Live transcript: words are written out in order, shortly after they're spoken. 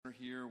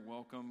Here,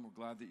 welcome. We're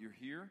glad that you're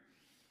here.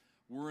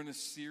 We're in a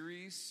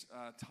series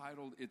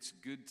titled It's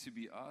Good to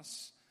Be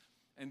Us.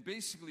 And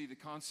basically the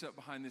concept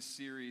behind this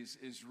series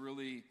is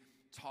really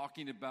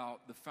talking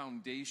about the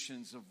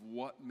foundations of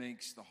what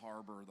makes the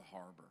harbor the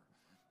harbor.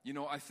 You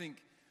know, I think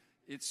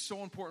it's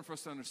so important for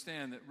us to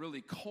understand that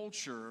really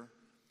culture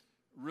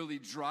really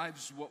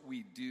drives what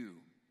we do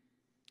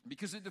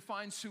because it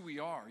defines who we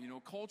are. You know,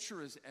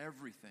 culture is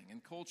everything,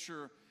 and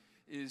culture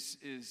is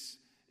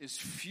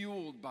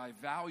fueled by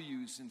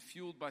values and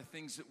fueled by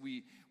things that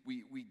we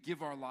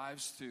give our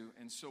lives to.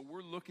 And so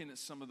we're looking at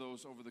some of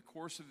those over the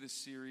course of this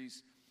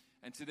series.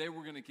 And today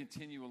we're going to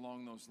continue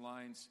along those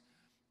lines.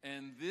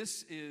 And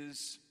this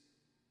is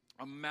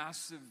a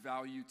massive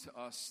value to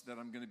us that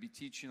I'm going to be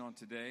teaching on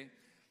today.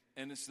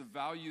 And it's the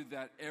value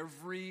that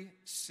every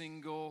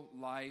single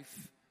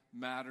life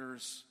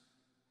matters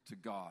to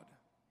God.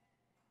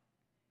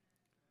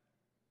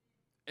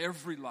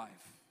 Every life.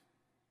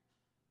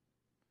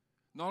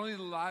 Not only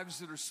the lives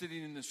that are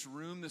sitting in this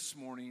room this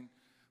morning,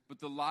 but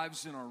the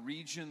lives in our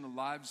region, the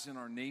lives in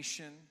our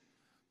nation,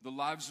 the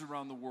lives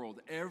around the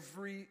world.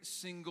 Every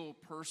single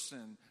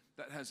person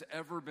that has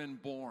ever been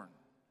born,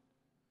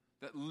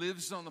 that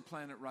lives on the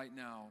planet right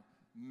now,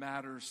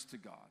 matters to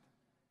God.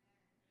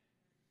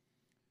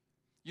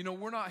 You know,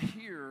 we're not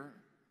here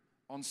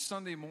on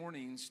Sunday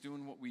mornings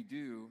doing what we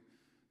do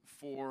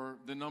for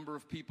the number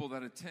of people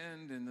that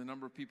attend and the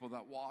number of people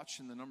that watch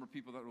and the number of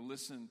people that will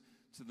listen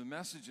to the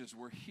messages.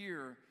 We're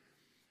here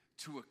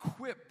to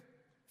equip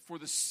for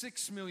the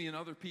 6 million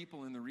other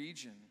people in the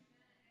region.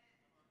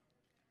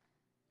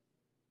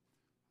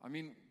 I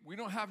mean, we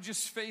don't have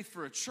just faith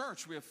for a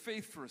church, we have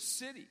faith for a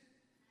city.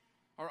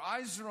 Our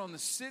eyes are on the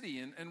city,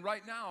 and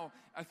right now,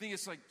 I think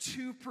it's like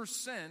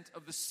 2%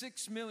 of the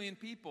 6 million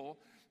people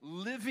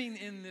living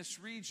in this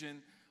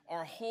region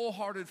are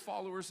wholehearted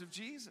followers of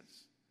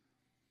Jesus.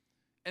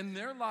 And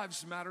their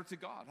lives matter to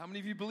God. How many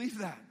of you believe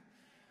that?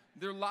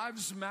 Their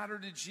lives matter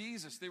to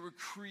Jesus. They were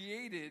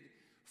created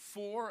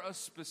for a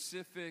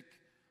specific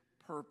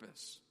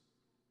purpose.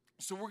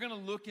 So we're going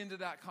to look into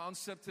that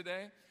concept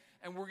today,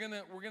 and we're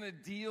going to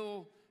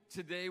deal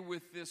today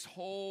with this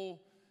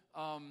whole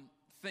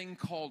thing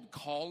called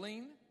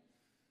calling.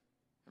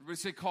 Everybody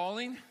say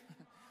calling.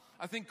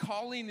 I think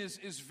calling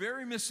is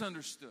very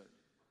misunderstood.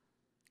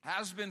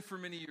 Has been for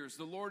many years.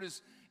 The Lord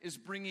is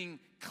bringing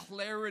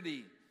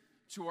clarity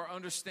to our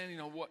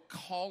understanding of what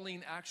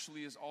calling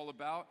actually is all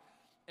about.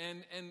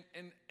 And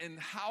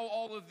how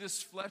all of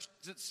this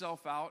fleshes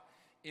itself out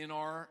in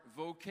our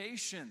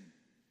vocation.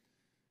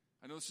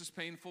 I know this is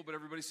painful, but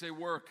everybody say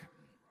work.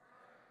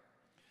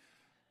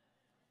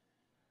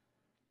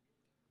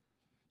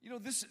 You know,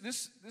 this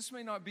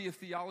may not be a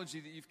theology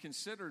that you've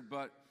considered,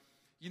 but,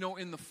 you know,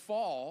 in the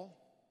fall,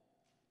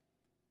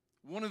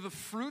 one of the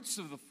fruits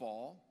of the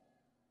fall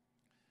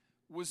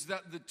was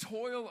that the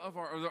toil of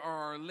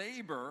our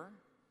labor,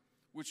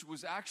 which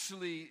was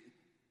actually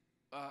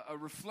a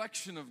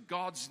reflection of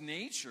God's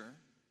nature,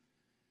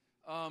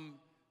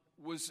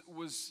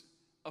 was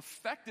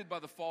affected by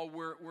the fall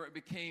where it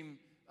became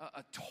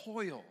a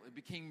toil. It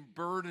became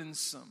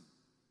burdensome,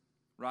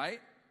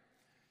 right?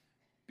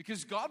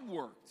 Because God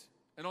worked.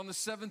 And on the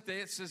seventh day,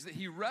 it says that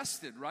he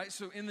rested, right?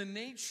 So in the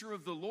nature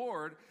of the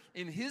Lord,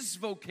 in his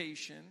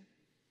vocation,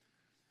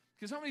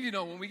 because how many of you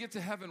know when we get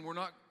to heaven, we're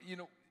not, you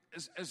know,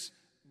 as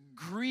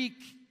Greek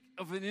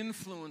of an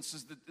influence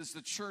as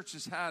the church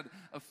has had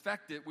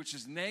affected, which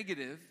is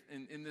negative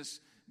in this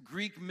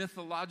Greek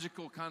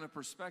mythological kind of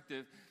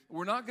perspective,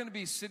 we're not going to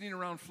be sitting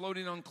around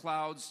floating on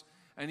clouds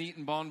and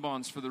eating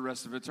bonbons for the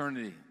rest of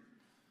eternity.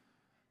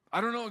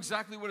 I don't know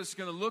exactly what it's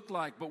going to look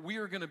like, but we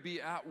are going to be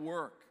at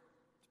work.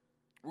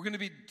 We're going to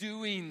be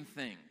doing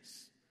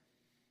things.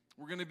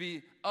 We're going to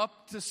be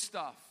up to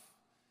stuff.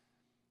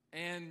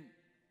 And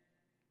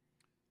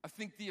I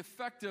think the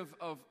effect of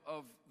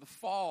the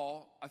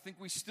fall, I think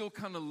we still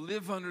kind of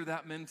live under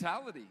that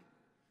mentality.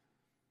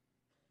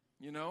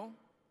 You know?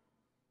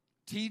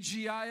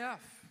 TGIF,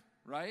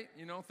 right?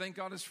 You know, thank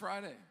God it's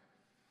Friday.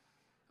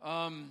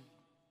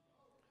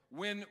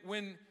 When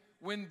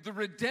the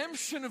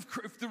redemption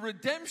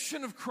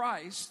of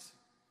Christ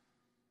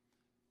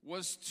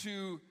was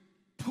to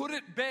put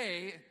at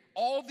bay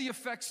all the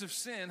effects of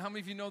sin, how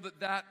many of you know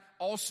that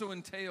also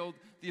entailed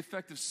the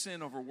effect of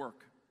sin over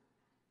work?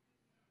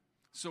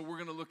 So we're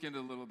going to look into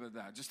a little bit of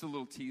that. Just a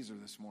little teaser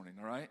this morning,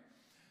 all right?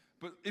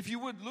 But if you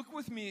would, look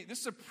with me.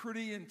 This is a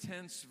pretty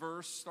intense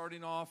verse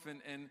starting off,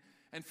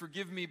 and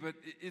forgive me, but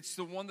it's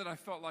the one that I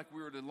felt like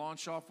we were to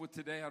launch off with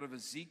today out of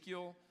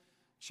Ezekiel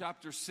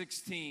chapter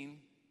 16,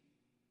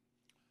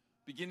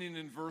 beginning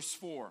in verse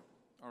 4,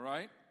 all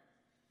right?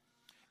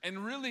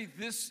 And really,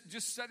 this,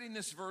 just setting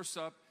this verse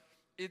up,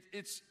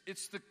 it's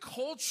the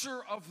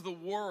culture of the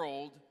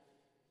world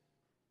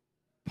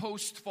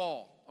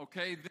post-fall,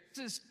 okay?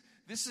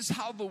 This is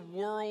how the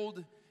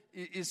world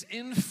is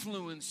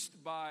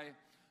influenced by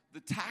the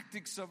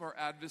tactics of our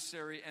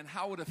adversary and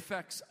how it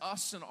affects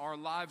us and our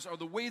lives, or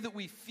the way that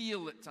we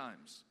feel at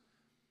times.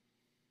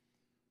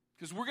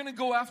 Because we're going to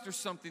go after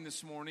something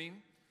this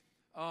morning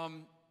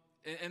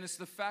And it's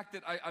the fact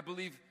that I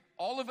believe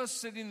all of us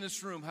sitting in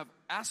this room have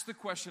asked the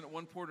question at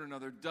one point or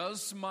another,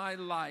 does my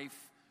life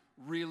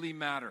really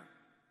matter?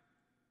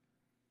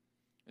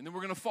 And then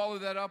we're going to follow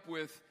that up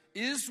with,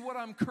 is what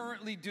I'm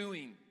currently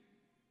doing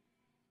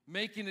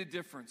making a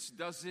difference?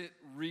 Does it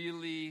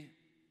really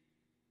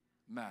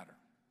matter?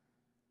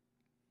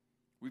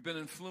 We've been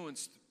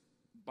influenced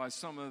by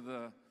some of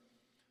the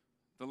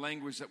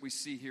language that we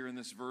see here in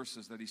this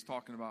verses that he's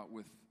talking about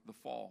with the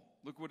fall.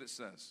 Look what it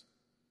says.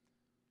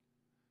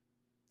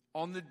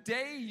 On the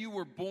day you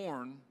were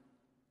born,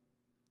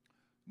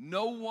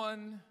 no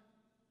one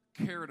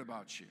cared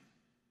about you.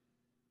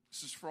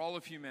 This is for all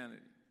of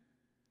humanity.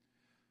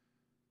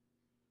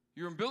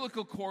 Your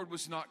umbilical cord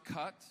was not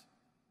cut.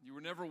 You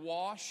were never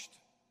washed,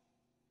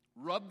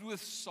 rubbed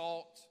with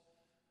salt,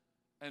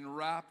 and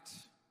wrapped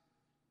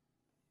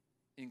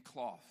in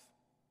cloth.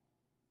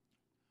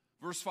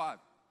 Verse 5.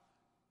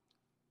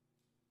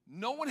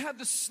 No one had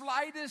the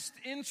slightest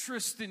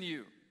interest in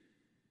you.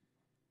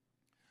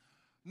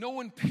 No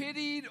one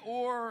pitied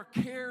or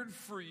cared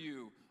for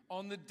you.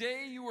 On the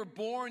day you were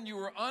born, you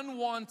were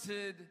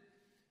unwanted,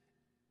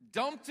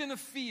 dumped in a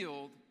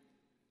field,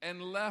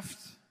 and left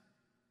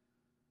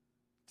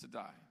to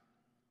die.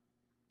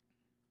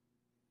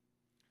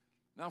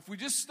 Now, if we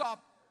just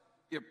stop,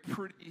 a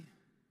pretty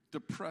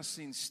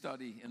depressing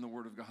study in the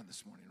Word of God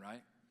this morning,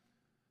 right?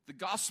 The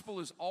gospel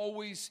is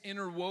always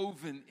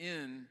interwoven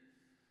in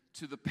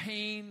to the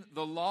pain,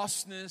 the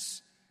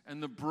lostness,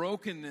 and the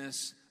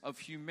brokenness of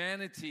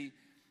humanity.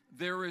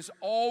 There is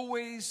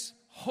always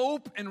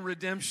hope and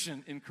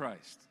redemption in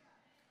Christ.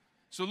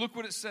 So look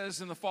what it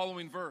says in the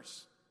following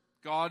verse.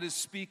 God is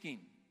speaking.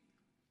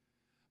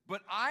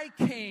 But I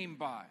came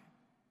by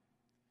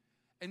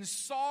and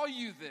saw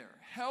you there,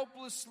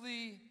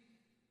 helplessly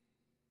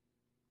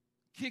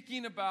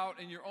kicking about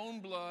in your own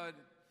blood.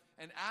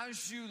 And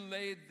as you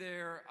laid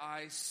there,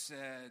 I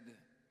said,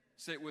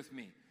 say it with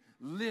me,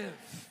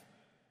 live.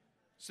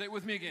 Say it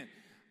with me again.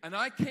 And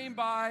I came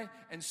by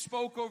and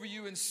spoke over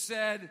you and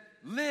said,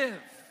 live.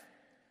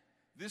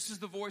 This is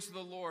the voice of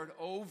the Lord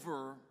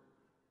over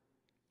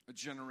a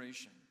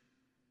generation.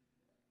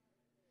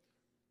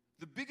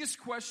 The biggest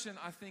question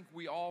I think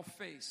we all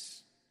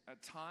face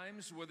at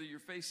times, whether you're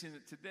facing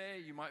it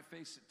today, you might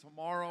face it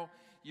tomorrow,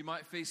 you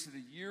might face it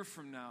a year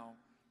from now,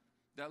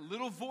 that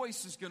little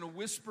voice is going to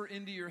whisper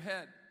into your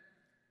head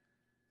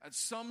at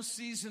some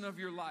season of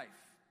your life.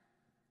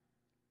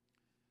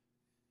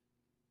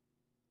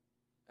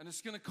 And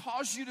it's going to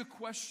cause you to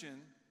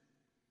question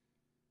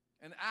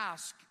and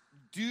ask,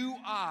 do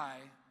I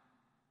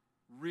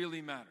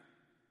really matter?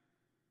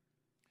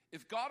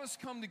 If God has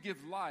come to give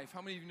life,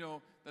 how many of you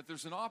know that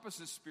there's an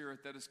opposite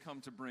spirit that has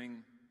come to bring?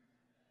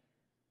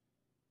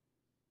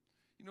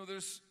 You know,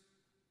 there's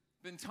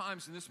been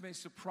times, and this may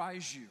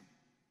surprise you,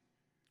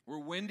 where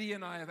Wendy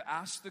and I have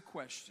asked the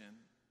question,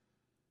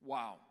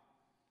 wow,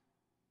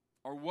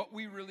 are what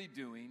we really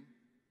doing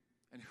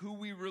and who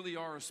we really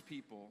are as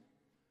people,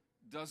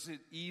 does it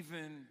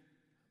even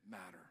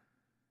matter?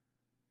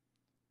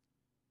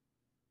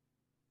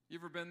 You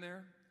ever been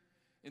there?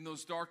 In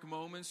those dark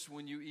moments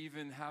when you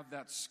even have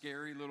that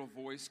scary little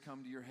voice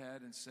come to your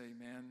head and say,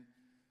 man,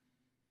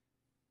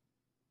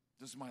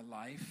 does my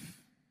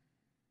life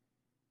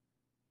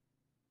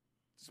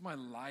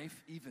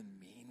even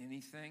mean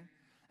anything?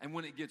 And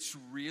when it gets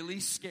really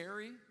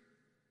scary,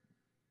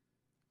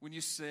 when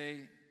you say,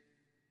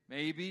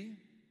 maybe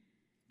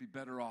it'd be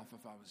better off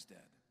if I was dead.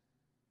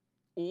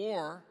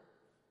 Or,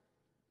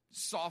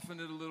 soften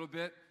it a little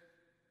bit,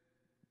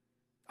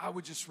 I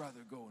would just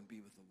rather go and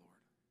be with the Lord.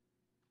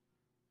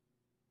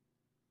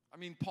 I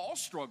mean, Paul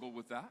struggled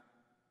with that.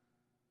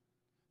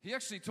 He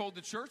actually told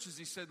the churches,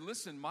 he said,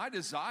 listen, my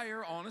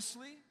desire,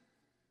 honestly,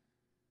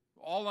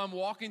 all I'm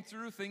walking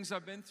through, things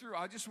I've been through,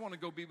 I just want to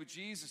go be with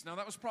Jesus. Now,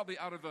 that was probably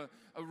out of a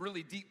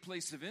really deep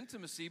place of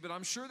intimacy, but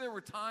I'm sure there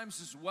were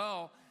times as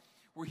well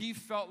where he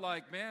felt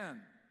like,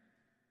 man,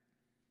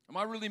 am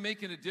I really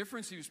making a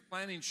difference? He was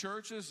planning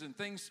churches and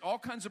things, all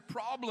kinds of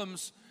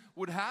problems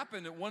would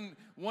happen. At one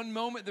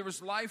moment there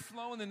was life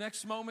flowing, the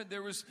next moment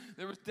there was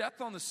death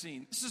on the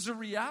scene. This is a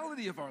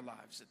reality of our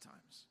lives at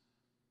times.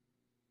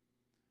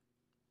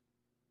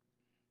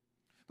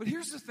 But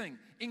here's the thing,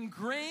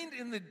 ingrained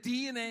in the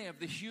DNA of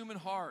the human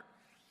heart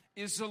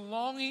is a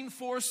longing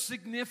for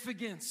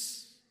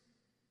significance.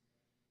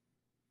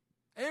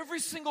 Every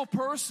single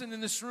person in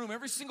this room,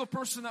 every single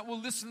person that will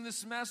listen to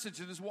this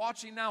message and is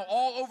watching now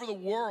all over the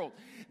world,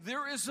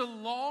 there is a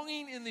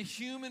longing in the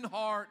human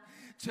heart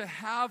to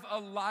have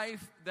a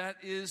life that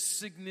is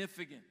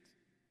significant.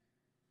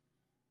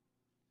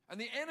 And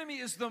the enemy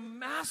is the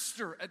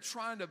master at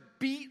trying to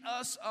beat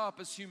us up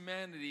as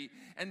humanity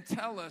and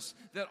tell us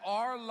that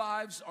our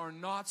lives are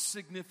not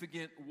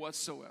significant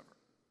whatsoever.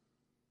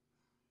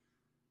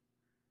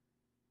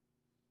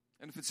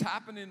 And if it's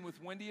happening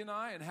with Wendy and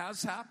I, and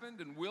has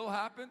happened and will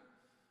happen,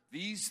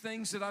 these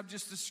things that I've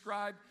just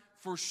described,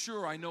 for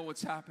sure I know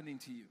what's happening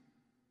to you.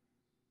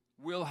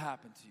 Will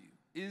happen to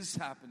you. Is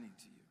happening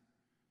to you.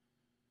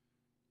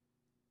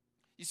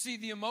 You see,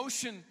 the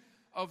emotion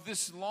of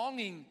this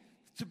longing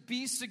to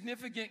be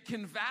significant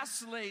can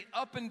vacillate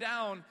up and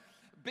down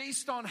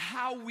based on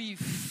how we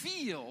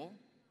feel,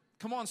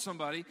 come on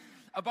somebody,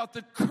 about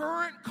the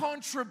current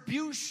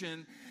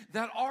contribution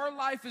that our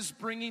life is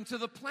bringing to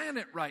the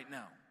planet right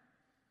now.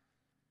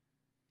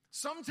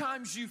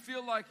 Sometimes you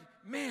feel like,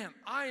 man,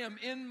 I am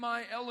in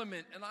my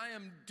element and I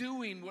am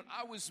doing what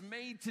I was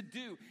made to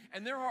do.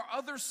 And there are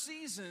other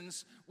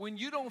seasons when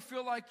you don't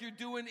feel like you're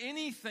doing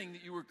anything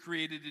that you were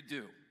created to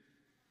do.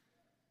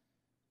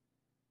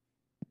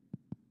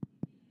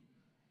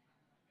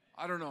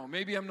 I don't know,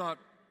 maybe I'm not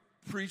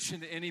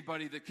preaching to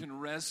anybody that can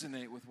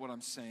resonate with what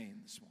I'm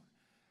saying this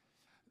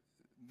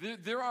morning.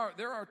 There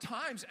are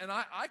times, and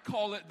I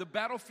call it the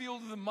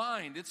battlefield of the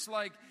mind. It's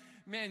like,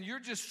 man, you're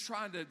just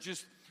trying to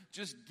just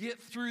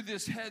get through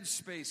this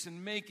headspace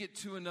and make it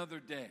to another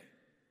day.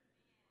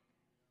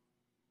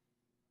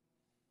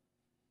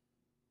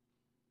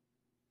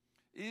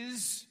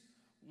 Is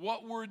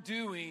what we're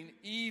doing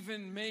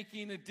even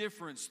making a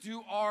difference?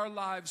 Do our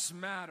lives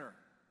matter?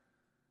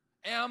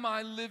 Am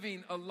I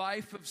living a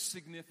life of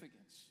significance?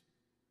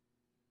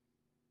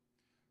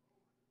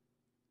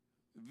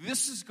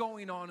 This is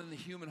going on in the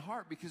human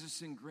heart because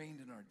it's ingrained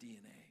in our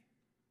DNA.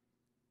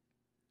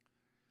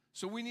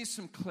 So we need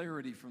some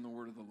clarity from the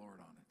word of the Lord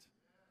on it.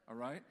 All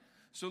right?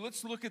 So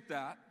let's look at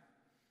that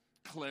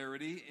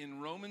clarity in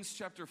Romans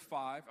chapter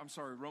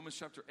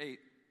 8,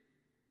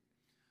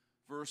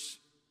 verse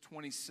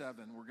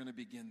 27. We're going to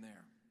begin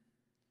there.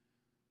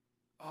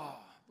 Oh,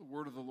 the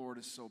word of the Lord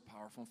is so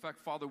powerful. In fact,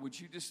 Father, would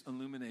you just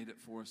illuminate it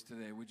for us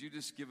today? Would you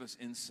just give us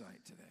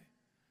insight today?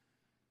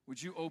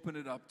 Would you open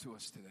it up to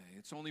us today?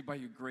 It's only by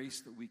your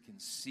grace that we can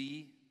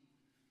see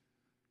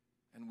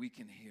and we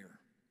can hear.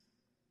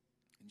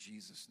 In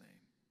Jesus' name.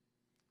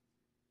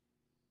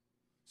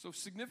 So if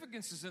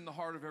significance is in the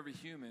heart of every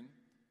human,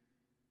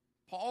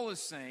 Paul is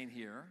saying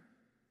here,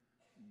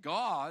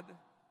 God,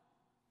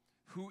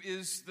 who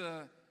is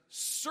the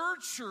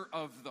searcher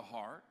of the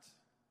heart,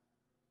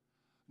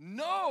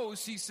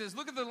 knows, he says,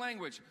 look at the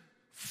language,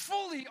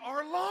 fully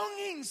our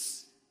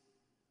longings.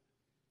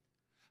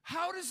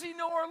 How does he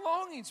know our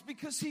longings?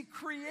 Because he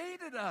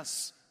created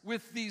us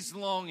with these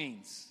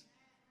longings.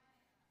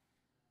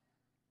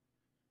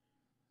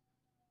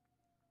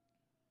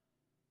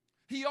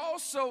 He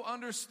also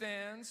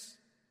understands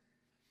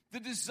the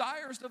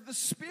desires of the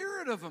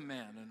spirit of a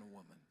man and a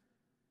woman.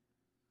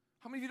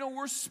 How many of you know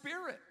we're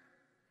spirit?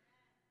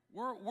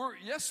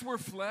 We're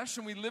flesh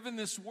and we live in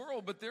this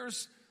world, but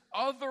there's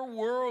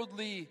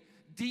otherworldly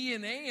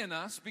DNA in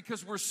us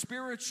because we're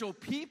spiritual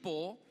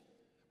people,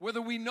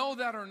 whether we know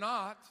that or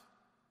not.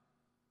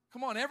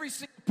 Come on, every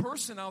single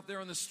person out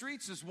there on the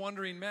streets is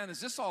wondering, man,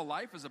 is this all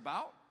life is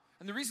about?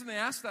 And the reason they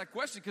ask that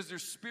question is because they're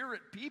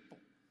spirit people.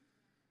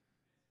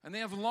 And they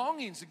have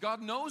longings, and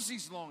God knows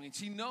these longings.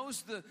 He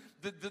knows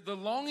the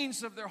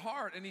longings of their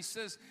heart. And he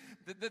says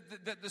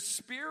that the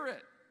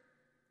Spirit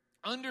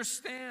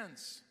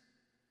understands.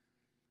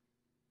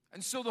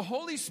 And so the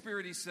Holy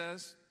Spirit, he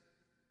says,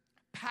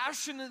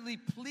 passionately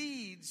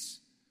pleads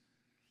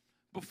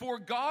before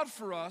God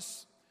for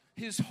us,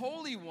 his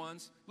holy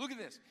ones. Look at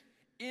this.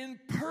 In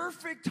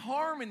perfect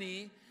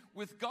harmony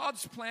with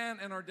God's plan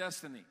and our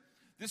destiny.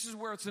 This is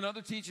where it's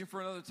another teaching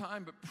for another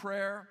time, but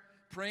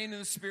praying in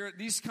the Spirit,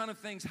 these kind of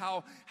things,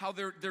 how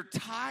they're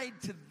tied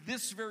to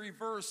this very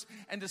verse,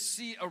 and to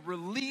see a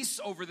release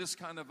over this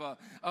kind of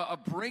a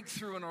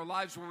breakthrough in our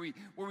lives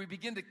where we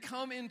begin to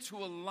come into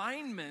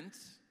alignment.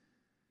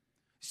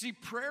 See,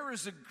 prayer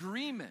is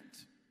agreement.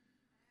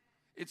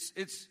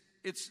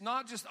 It's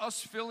not just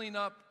us filling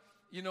up,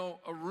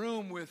 a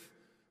room with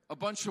a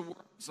bunch of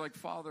words like,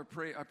 Father,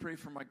 I pray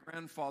for my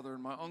grandfather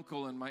and my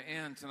uncle and my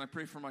aunt, and I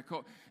pray for my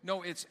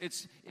No,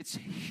 it's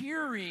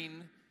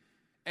hearing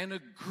and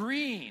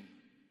agreeing,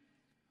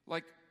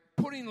 like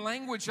putting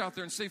language out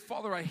there and say,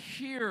 Father, I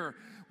hear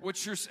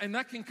what you're, and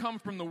that can come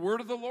from the word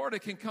of the Lord.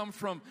 It can come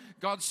from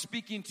God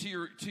speaking to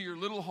your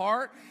little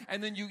heart,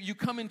 and then you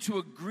come into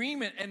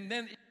agreement, and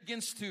then it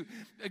begins to,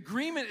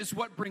 agreement is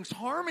what brings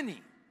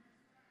harmony.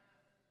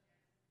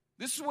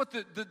 This is what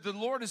the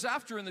Lord is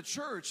after in the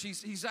church.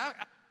 He's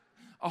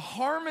a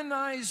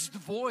harmonized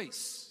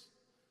voice.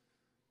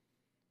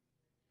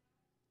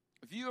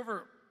 If you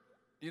ever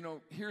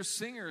hear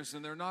singers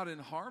and they're not in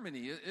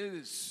harmony, it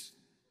is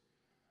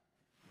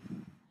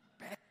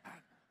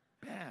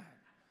bad,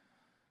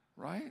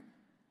 right?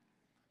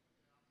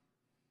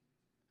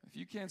 If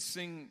you can't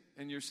sing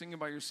and you're singing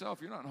by yourself,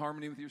 you're not in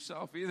harmony with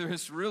yourself either.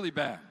 It's really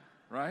bad,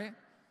 right?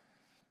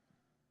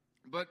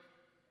 But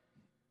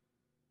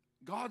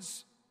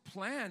God's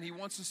plan, he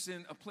wants us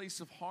in a place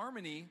of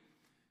harmony,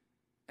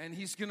 and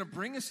he's going to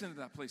bring us into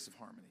that place of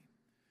harmony.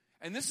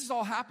 And this is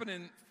all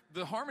happening.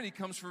 The harmony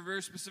comes for a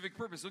very specific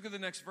purpose. Look at the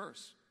next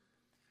verse.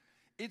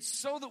 It's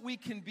so that we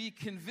can be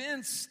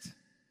convinced.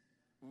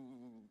 Ooh,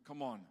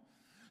 come on.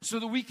 So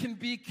that we can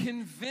be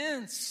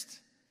convinced.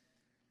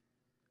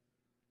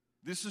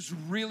 This is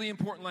really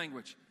important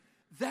language.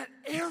 That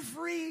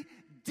every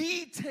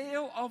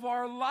detail of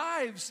our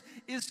lives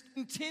is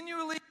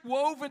continually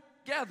woven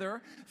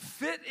together,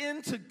 fit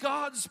into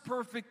God's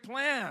perfect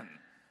plan.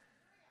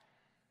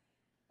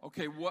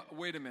 Okay,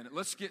 wait a minute.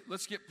 Let's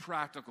get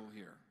practical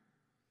here.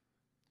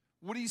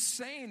 What he's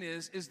saying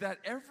is that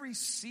every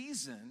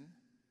season,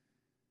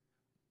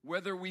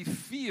 whether we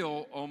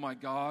feel, oh my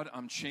God,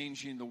 I'm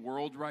changing the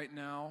world right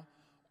now,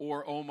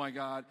 or oh my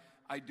God,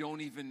 I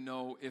don't even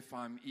know if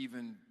I'm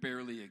even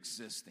barely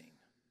existing.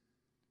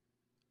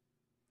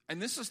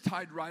 And this is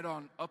tied right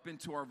on up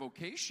into our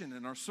vocation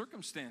and our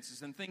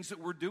circumstances and things that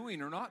we're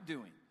doing or not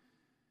doing.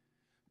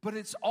 But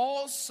it's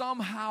all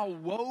somehow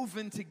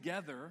woven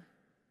together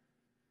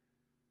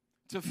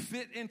to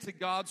fit into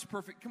God's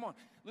perfect. Come on,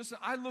 listen.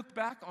 I look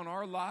back on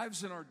our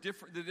lives and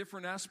the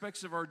different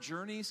aspects of our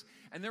journeys,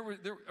 and there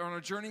on our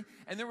journey,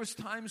 and there was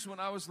times when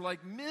I was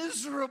like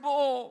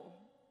miserable.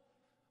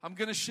 I'm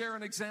going to share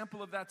an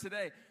example of that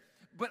today.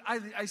 But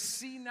I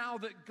see now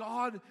that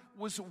God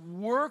was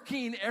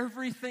working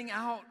everything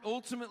out,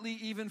 ultimately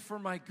even for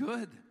my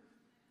good.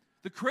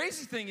 The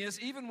crazy thing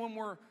is, even when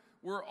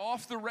we're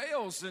off the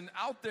rails and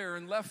out there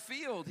in left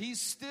field,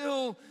 He's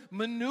still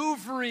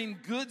maneuvering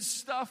good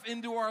stuff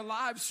into our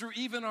lives through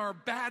even our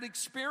bad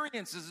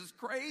experiences. It's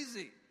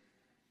crazy.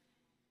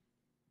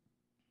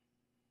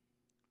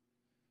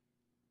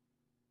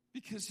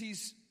 Because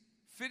He's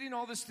fitting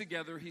all this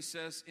together, He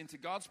says, into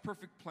God's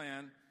perfect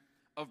plan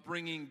of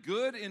bringing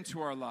good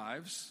into our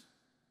lives.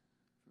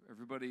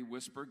 Everybody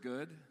whisper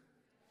good.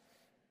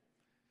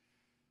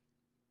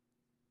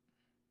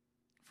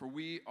 For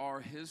we are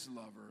His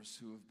lovers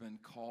who have been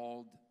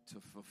called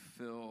to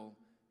fulfill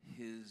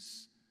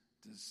His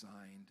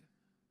designed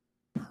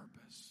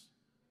purpose.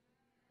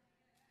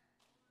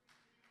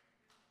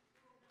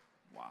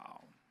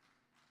 Wow.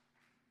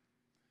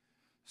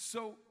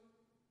 So,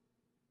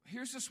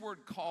 here's this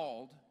word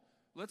called.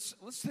 Let's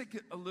take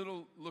a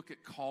little look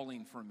at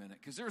calling for a minute,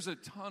 because there's a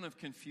ton of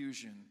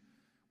confusion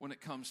when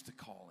it comes to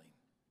calling.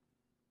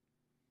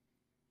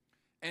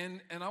 And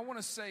I want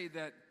to say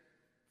that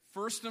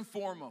first and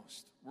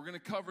foremost, we're going to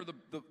cover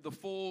the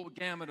full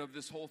gamut of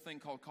this whole thing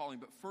called calling.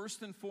 But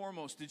first and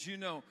foremost, did you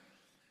know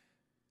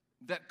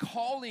that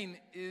calling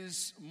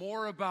is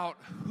more about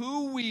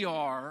who we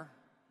are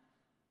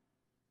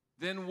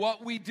than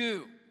what we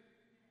do?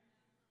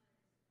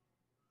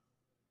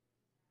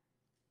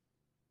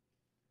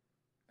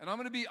 And I'm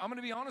going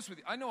to be honest with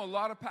you. I know a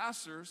lot of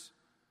pastors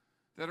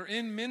that are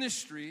in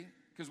ministry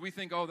because we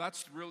think, oh,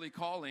 that's really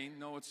calling.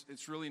 No,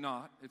 it's really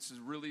not. It's a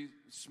really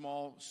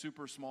small,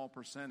 super small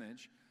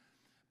percentage.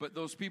 But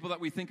those people that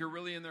we think are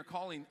really in their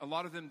calling, a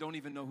lot of them don't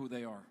even know who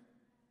they are.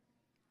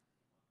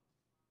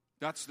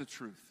 That's the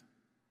truth.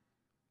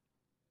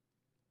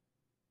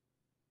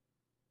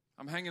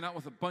 I'm hanging out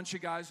with a bunch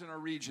of guys in our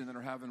region that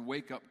are having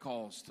wake-up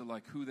calls to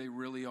like who they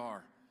really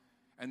are.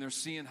 And they're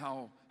seeing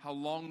how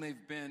long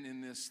they've been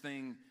in this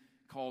thing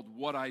called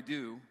what I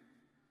do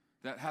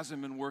that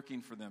hasn't been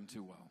working for them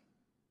too well.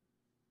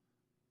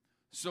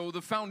 So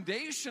the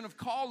foundation of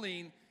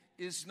calling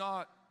is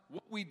not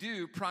what we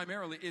do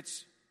primarily,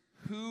 it's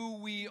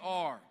who we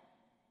are.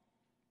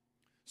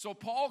 So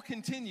Paul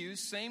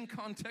continues, same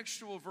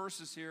contextual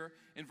verses here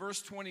in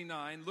verse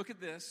 29. Look at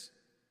this.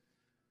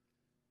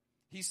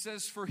 He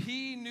says, for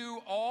He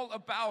knew all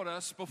about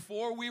us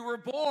before we were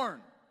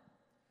born.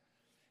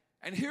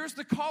 And here's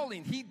the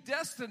calling. He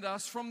destined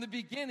us from the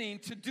beginning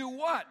to do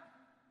what?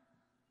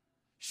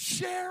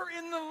 Share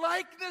in the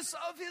likeness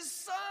of His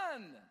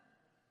Son.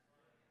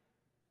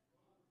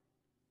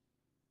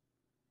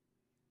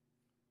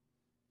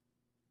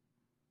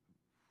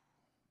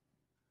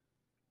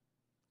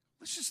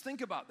 Let's just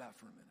think about that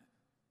for a minute.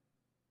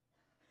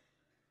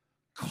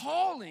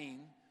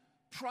 Calling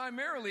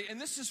primarily, and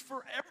this is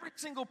for every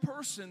single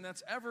person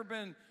that's ever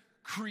been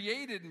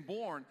created and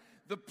born,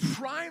 the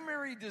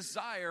primary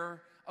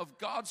desire of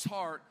God's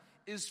heart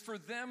is for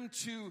them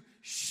to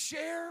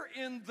share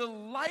in the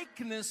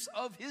likeness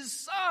of His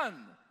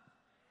Son.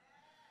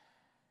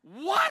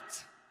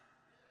 What?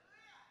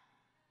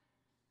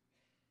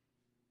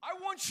 I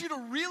want you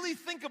to really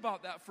think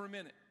about that for a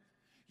minute.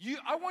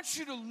 I want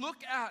you to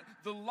look at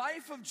the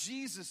life of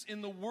Jesus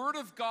in the Word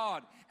of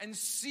God and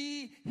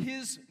see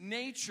His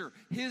nature,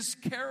 His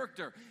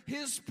character,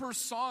 His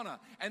persona.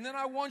 And then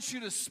I want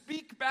you to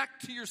speak back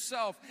to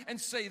yourself and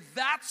say,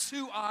 that's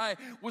who I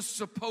was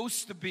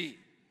supposed to be.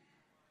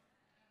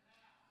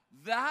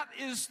 That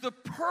is the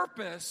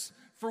purpose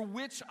for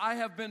which I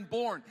have been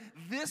born.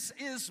 This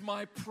is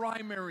my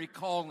primary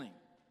calling.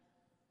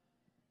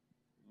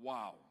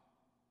 Wow.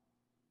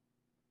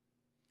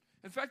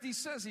 In fact, he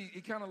says, he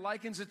kind of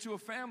likens it to a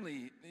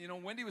family. You know,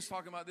 Wendy was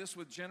talking about this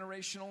with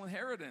generational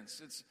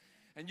inheritance.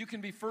 And you can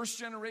be first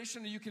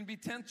generation or you can be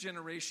 10th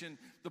generation.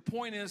 The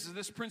point is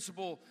this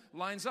principle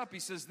lines up.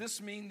 He says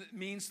this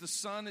means the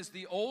son is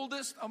the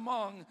oldest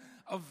among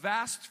a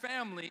vast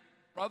family,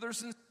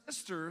 brothers and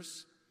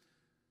sisters,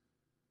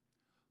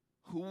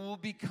 who will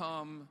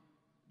become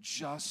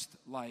just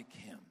like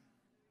him.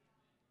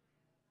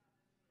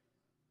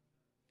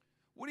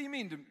 What do you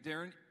mean,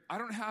 Darren? I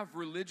don't have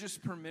religious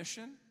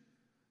permission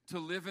to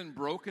live in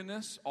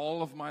brokenness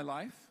all of my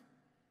life?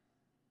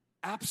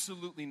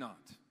 Absolutely not.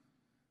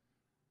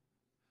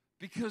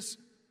 Because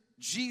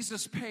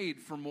Jesus paid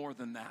for more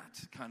than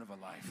that kind of a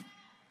life.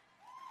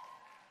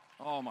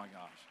 Oh my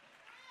gosh.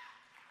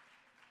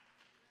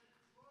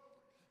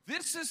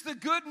 This is the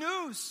good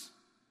news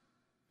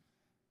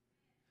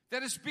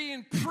that is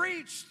being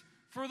preached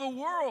for the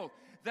world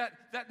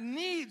that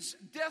needs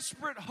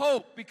desperate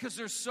hope because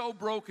they're so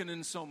broken and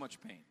in so much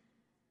pain.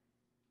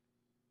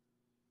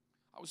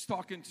 I was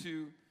talking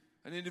to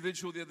an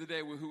individual the other day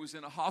who was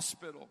in a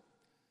hospital.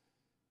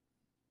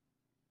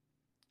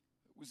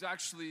 It was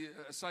actually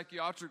a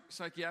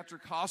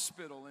psychiatric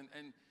hospital,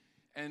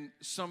 and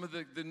some of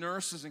the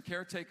nurses and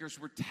caretakers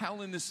were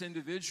telling this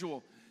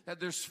individual that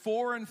there's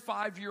 4 and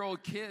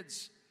 5-year-old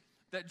kids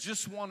that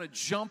just want to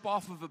jump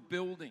off of a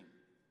building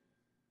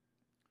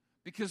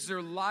because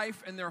their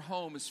life and their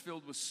home is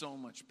filled with so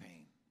much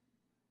pain.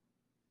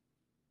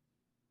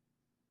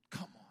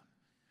 Come on.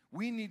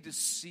 We need to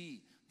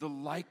see the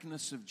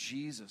likeness of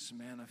Jesus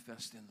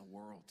manifest in the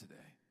world today.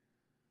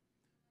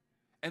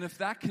 And if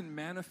that can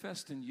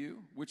manifest in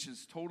you, which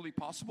is totally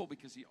possible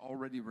because he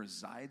already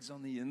resides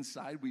on the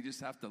inside, we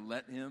just have to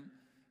let him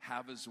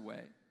have his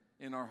way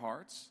in our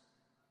hearts.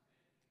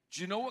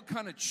 Do you know what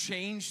kind of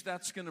change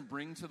that's going to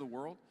bring to the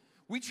world?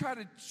 We try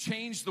to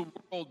change the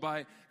world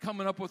by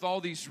coming up with all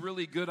these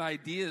really good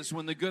ideas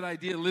when the good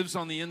idea lives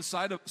on the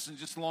inside of us and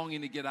just longing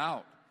to get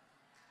out.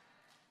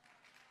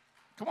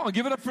 Come on,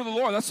 give it up for the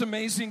Lord. That's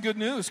amazing good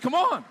news. Come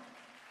on.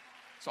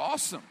 It's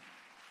awesome.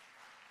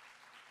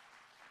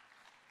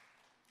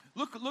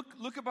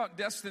 Look about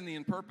destiny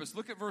and purpose.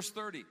 Look at verse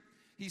 30.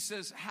 He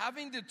says,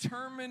 having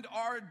determined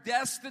our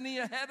destiny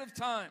ahead of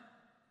time,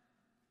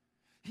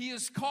 he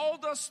has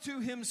called us to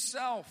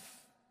himself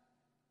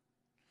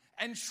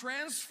and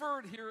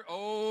transferred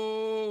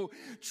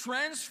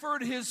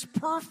his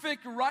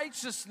perfect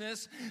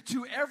righteousness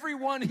to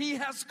everyone he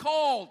has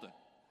called.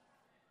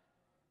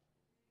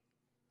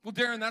 Well,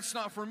 Darren, that's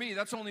not for me.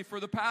 That's only for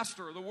the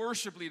pastor or the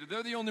worship leader.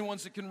 They're the only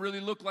ones that can really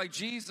look like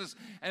Jesus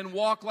and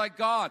walk like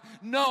God.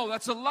 No,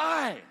 that's a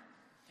lie.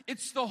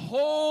 It's the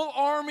whole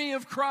army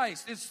of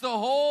Christ. It's the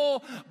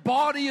whole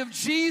body of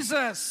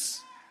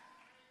Jesus.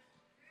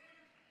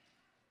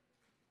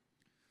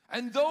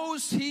 And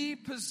those he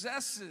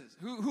possesses,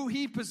 who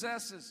he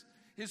possesses,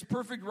 his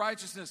perfect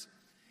righteousness,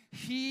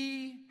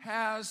 he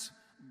has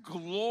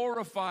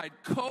glorified,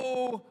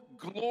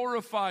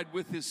 co-glorified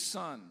with his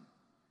Son.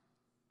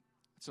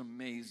 It's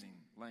amazing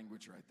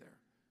language right there.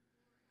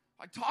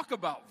 I talk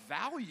about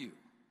value.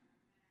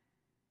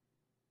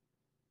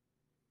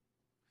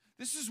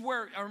 This is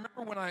where I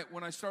remember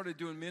when I started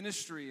doing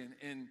ministry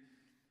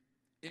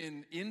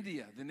in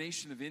India, the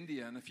nation of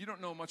India. And if you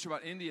don't know much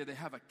about India, they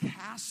have a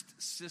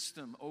caste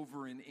system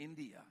over in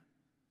India.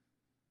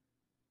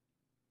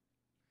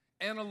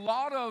 And a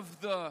lot of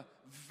the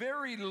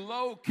very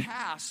low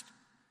caste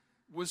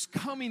was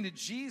coming to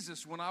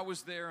Jesus when I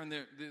was there in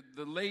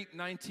the late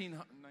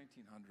 1900s.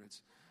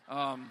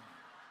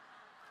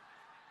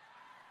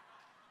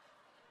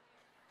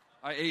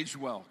 I aged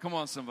well. Come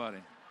on, somebody.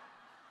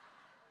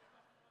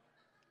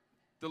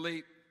 The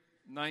late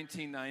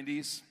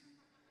 1990s.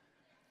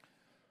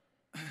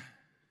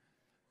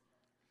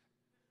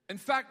 In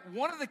fact,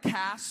 one of the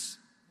castes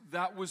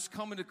that was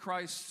coming to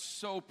Christ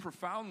so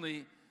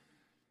profoundly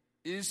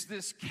is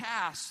this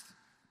caste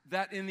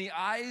that in the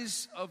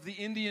eyes of the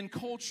Indian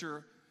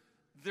culture,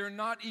 they're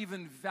not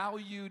even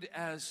valued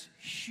as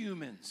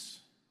humans.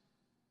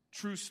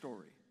 True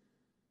story.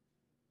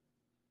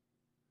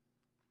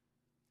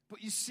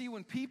 But you see,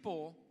 when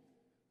people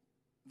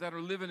that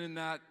are living in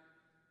that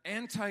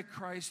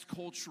antichrist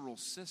cultural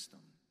system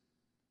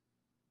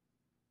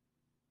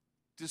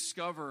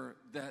discover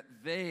that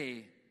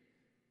they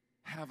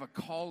have a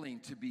calling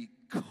to be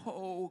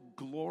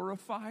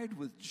co-glorified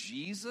with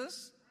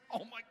Jesus, oh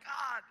my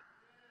God.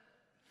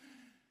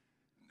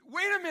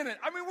 Wait a minute.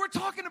 I mean, we're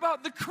talking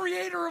about the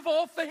creator of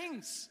all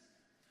things.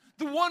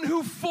 The one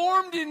who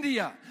formed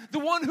India, the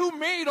one who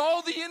made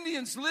all the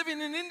Indians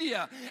living in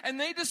India, and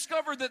they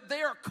discover that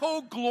they are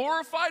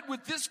co-glorified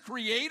with this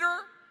creator,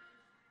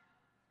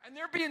 and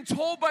they're being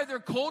told by their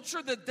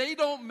culture that they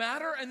don't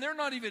matter, and they're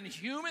not even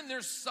human,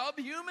 they're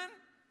subhuman.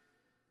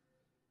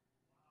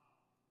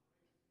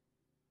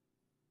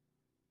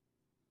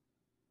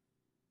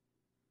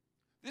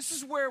 This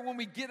is where, when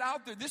we get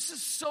out there, this is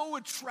so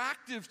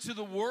attractive to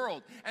the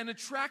world and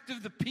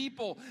attractive to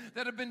people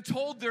that have been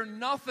told they're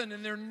nothing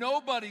and they're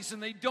nobodies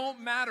and they don't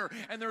matter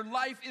and their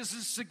life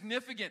isn't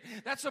significant.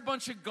 That's a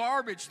bunch of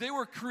garbage. They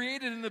were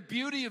created in the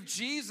beauty of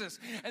Jesus,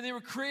 and they were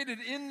created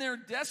in their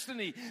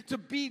destiny to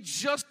be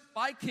just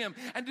like him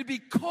and to be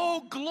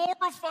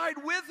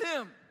co-glorified with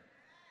him.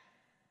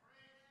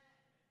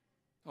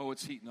 Oh,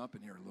 it's heating up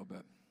in here a little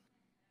bit.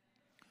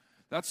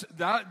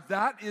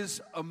 That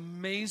is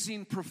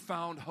amazing,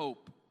 profound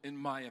hope, in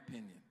my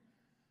opinion.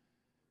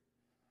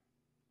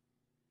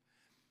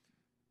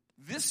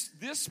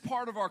 This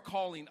part of our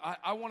calling,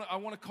 I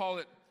want to call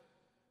it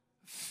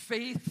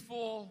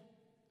faithful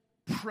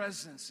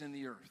presence in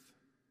the earth.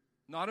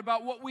 Not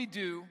about what we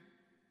do,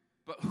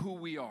 but who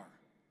we are.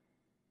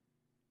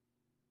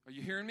 Are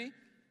you hearing me?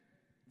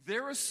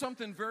 there is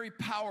something very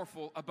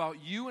powerful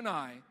about you and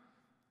I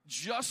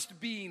just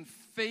being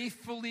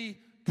faithfully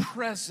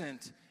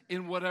present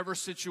in whatever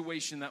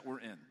situation that we're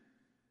in.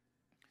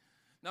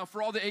 Now,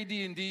 for all the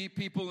AD&D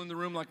people in the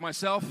room like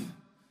myself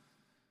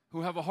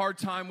who have a hard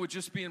time with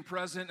just being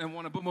present and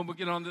want to boom, boom, boom,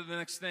 get on to the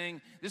next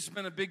thing, this has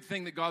been a big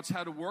thing that God's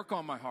had to work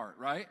on my heart,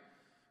 right?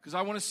 Because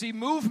I want to see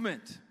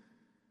movement.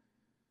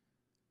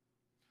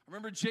 I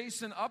remember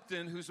Jason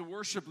Upton, who's a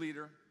worship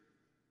leader,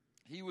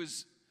 he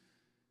was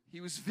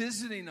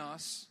visiting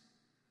us,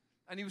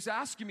 and he was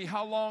asking me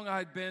how long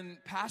I'd been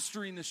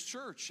pastoring this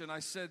church, and I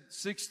said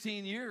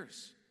 16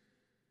 years.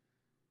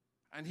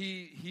 And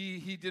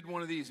he did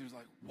one of these. He was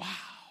like, wow,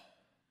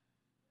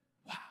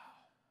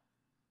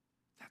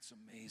 that's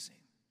amazing.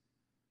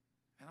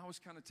 And I was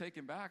kind of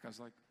taken back. I was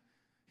like,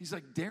 he's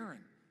like, Darren,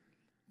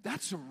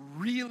 that's a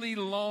really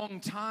long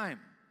time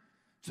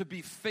to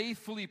be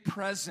faithfully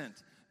present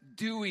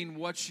doing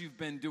what you've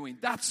been doing.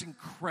 That's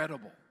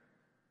incredible.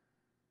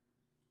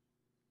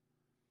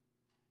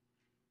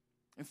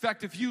 In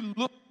fact, if you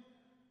look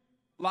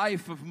at the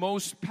life of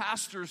most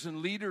pastors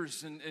and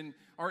leaders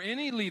or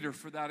any leader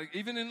for that,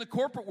 even in the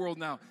corporate world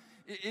now,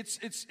 it's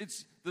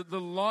the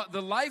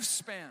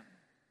lifespan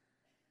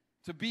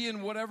to be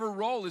in whatever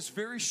role is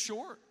very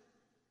short.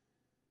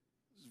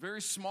 It's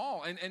very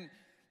small. And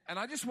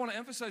I just want to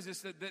emphasize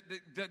this,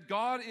 that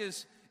God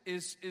is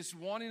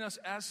wanting us,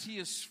 as He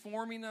is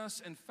forming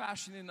us and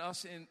fashioning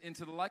us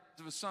into the likeness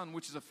of His Son,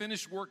 which is a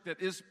finished work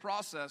that is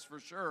processed for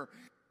sure,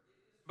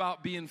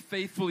 about being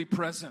faithfully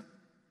present.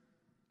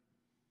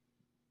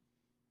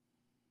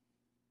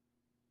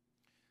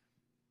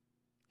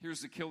 Here's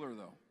the killer,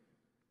 though.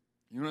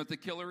 You know what the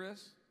killer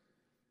is?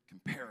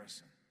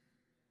 Comparison.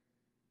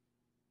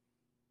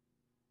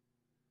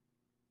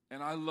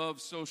 And I love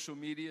social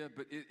media,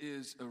 but it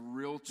is a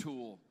real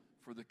tool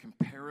for the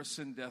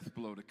comparison death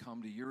blow to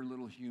come to your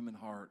little human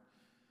heart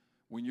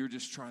when you're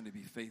just trying to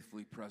be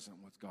faithfully present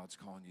with what God's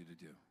calling you to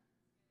do.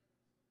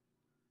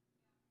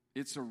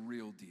 It's a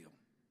real deal.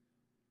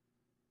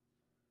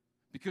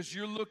 Because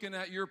you're looking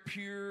at your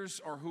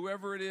peers or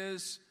whoever it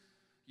is,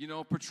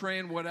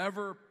 portraying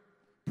whatever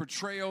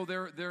portrayal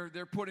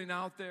they're putting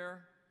out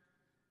there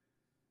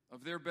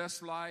of their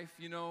best life,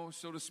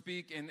 so to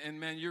speak. And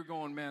man, you're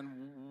going, man,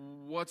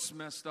 what's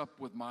messed up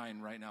with mine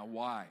right now?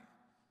 Why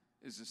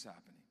is this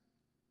happening?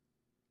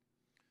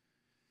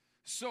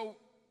 So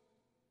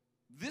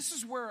this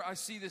is where I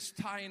see this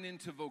tying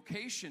into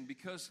vocation,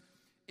 because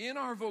in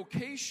our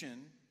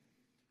vocation,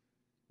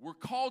 we're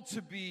called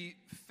to be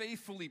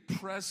faithfully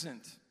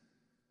present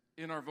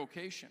in our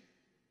vocation.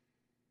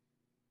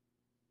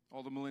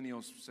 All the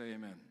millennials say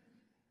amen.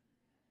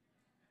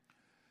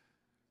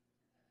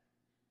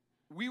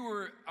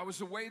 I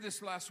was away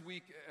this last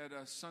week at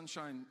a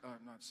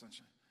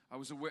I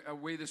was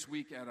away this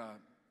week at a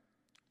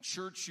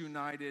Church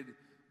United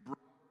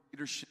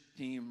leadership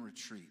team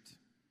retreat.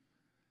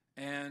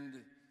 And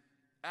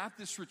at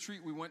this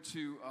retreat, we went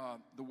to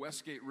the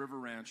Westgate River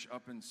Ranch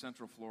up in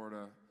Central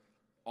Florida.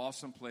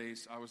 Awesome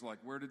place. I was like,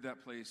 where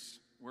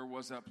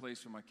was that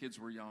place when my kids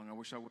were young? I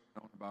wish I would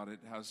have known about it.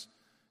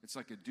 It's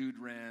like a dude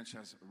ranch,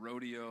 has a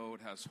rodeo,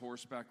 it has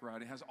horseback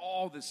riding, it has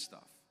all this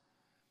stuff.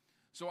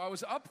 So I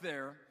was up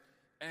there,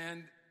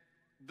 and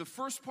the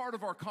first part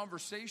of our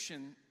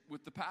conversation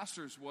with the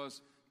pastors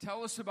was,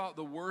 tell us about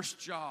the worst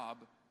job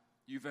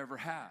you've ever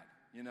had,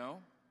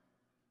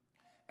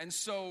 And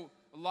so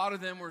a lot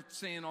of them were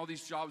saying all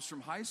these jobs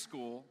from high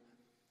school.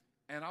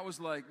 And I was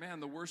like, man,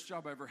 the worst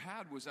job I ever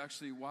had was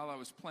actually while I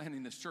was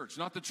planning this church.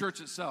 Not the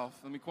church itself.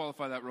 Let me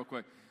qualify that real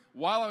quick.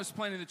 While I was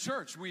planning the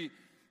church, we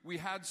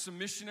had some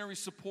missionary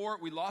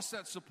support. We lost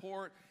that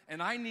support.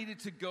 And I needed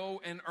to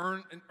go and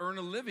earn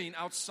a living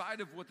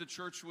outside of what the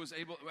church was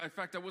able. In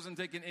fact, I wasn't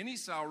taking any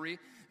salary.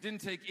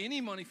 Didn't take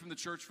any money from the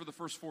church for the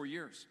first 4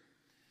 years.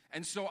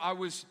 And so I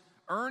was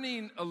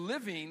earning a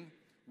living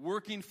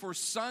working for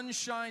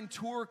Sunshine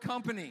Tour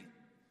Company,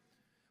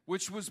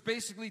 which was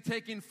basically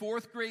taking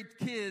fourth grade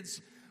kids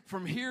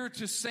from here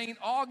to St.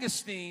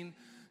 Augustine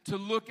to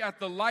look at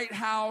the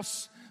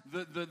lighthouse,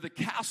 the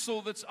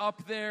castle that's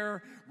up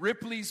there,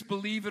 Ripley's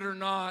Believe It or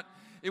Not.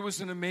 It was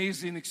an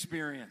amazing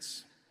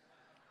experience.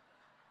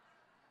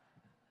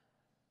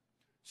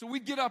 So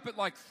we'd get up at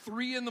like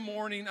 3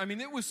 a.m. I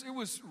mean, it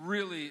was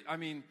really,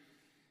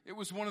 it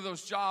was one of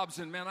those jobs.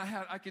 And man,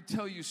 I could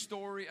tell you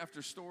story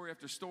after story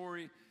after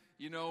story,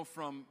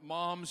 from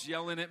moms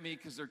yelling at me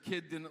because their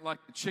kid didn't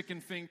like the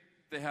chicken finger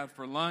they had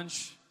for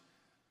lunch.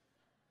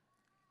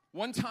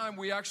 One time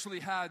we actually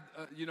had,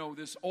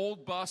 this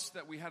old bus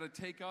that we had to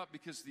take up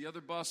because the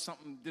other bus,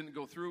 something didn't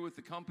go through with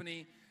the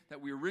company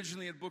that we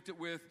originally had booked it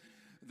with.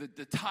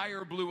 The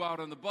tire blew out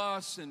on the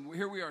bus, and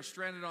here we are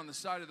stranded on the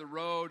side of the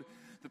road.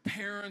 The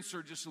parents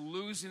are just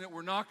losing it.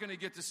 We're not going to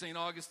get to St.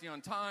 Augustine on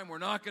time. We're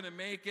not going to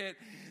make it.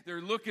 They're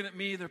looking at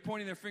me. They're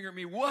pointing their finger at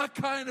me. What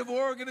kind of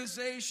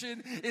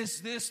organization is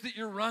this that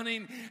you're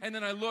running? And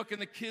then I look,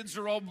 and the kids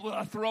are all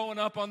throwing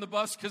up on the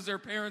bus because their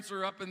parents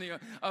are up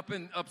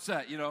and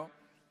upset, It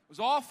was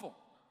awful.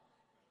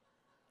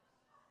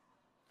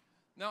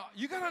 Now,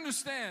 you got to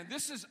understand,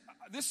 this is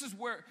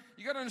where,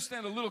 you got to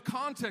understand a little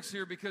context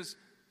here, because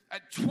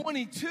at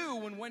 22,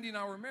 when Wendy and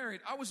I were married,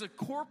 I was a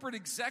corporate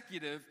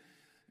executive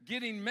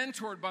getting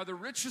mentored by the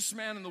richest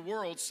man in the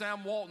world,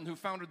 Sam Walton, who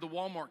founded the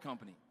Walmart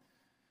company.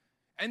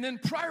 And then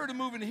prior to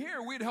moving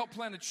here, we had helped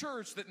plant a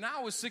church that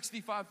now is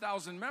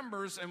 65,000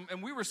 members,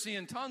 and we were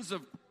seeing tons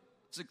of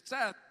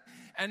success.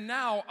 And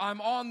now I'm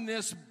on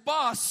this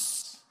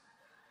bus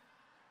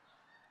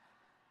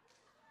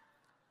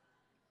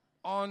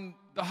on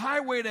the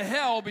highway to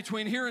hell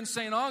between here and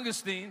St.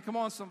 Augustine. Come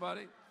on,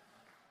 somebody.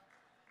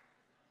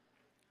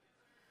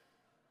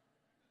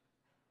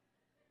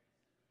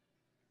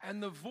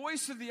 And the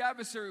voice of the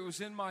adversary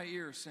was in my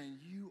ear saying,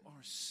 you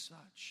are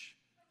such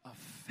a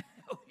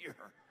failure.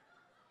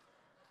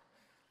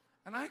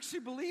 And I actually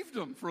believed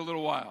him for a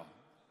little while.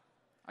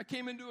 I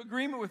came into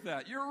agreement with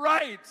that. You're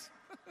right.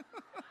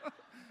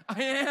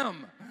 I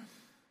am.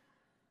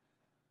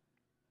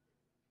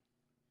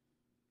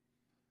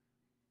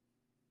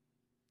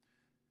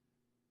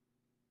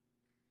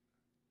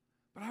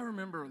 But I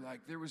remember,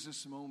 like, there was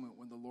this moment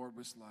when the Lord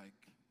was like,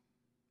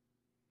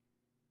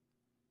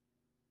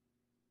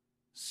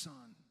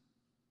 son,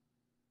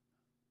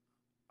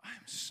 I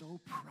am so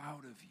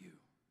proud of you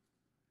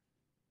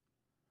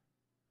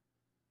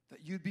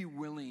that you'd be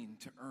willing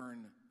to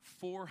earn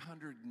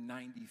 $495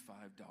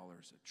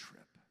 a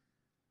trip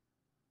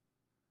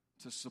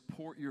to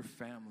support your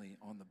family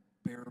on the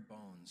bare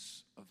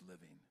bones of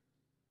living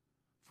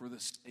for the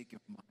sake of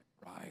my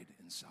bride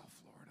in South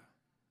Florida.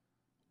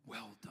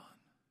 Well done.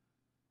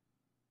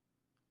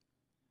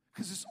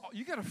 Because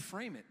you got to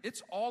frame it.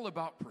 It's all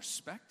about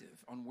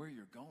perspective on where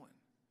you're going.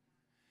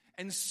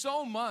 And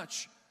so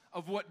much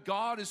of what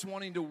God is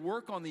wanting to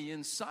work on the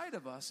inside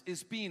of us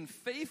is being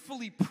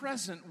faithfully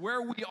present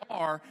where we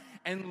are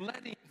and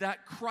letting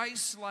that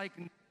Christ-like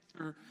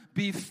nature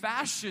be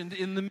fashioned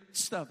in the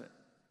midst of it.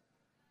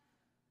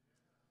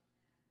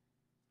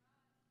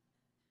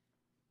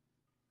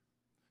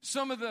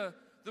 Some of the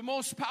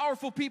most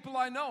powerful people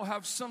I know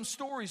have some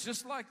stories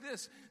just like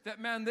this,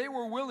 that, man, they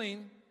were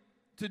willing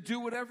to do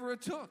whatever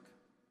it took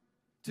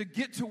to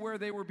get to where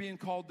they were being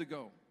called to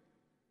go.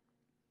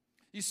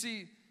 You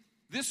see,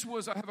 I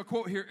have a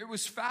quote here, it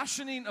was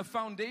fashioning a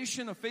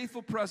foundation of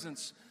faithful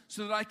presence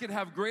so that I could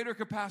have greater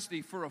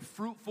capacity for a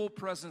fruitful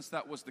presence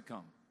that was to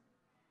come.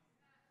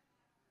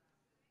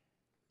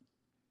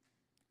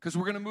 Because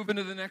we're going to move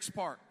into the next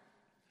part.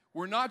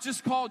 We're not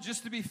just called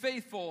just to be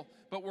faithful,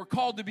 but we're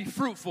called to be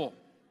fruitful.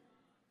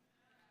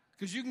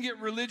 Because you can get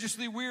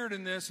religiously weird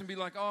in this and be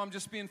like, oh, I'm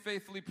just being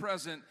faithfully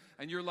present,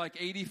 and you're like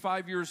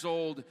 85 years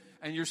old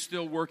and you're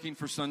still working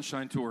for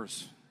Sunshine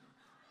Tours.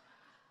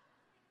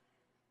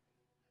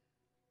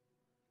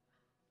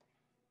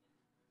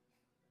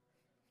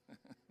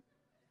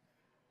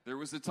 There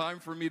was a time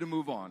for me to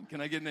move on.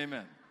 Can I get an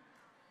amen?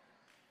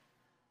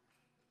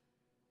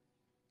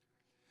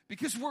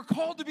 Because we're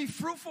called to be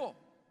fruitful.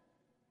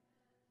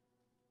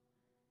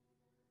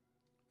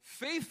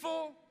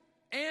 Faithful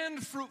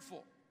and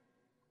fruitful.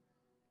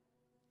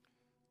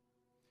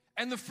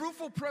 And the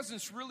fruitful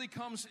presence really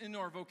comes in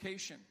our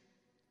vocation.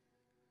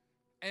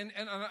 And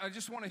I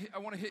just want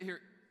to hit here.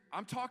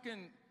 I'm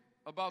talking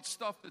about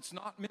stuff that's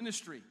not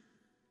ministry.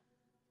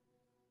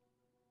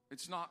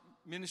 It's not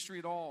ministry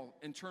at all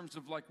in terms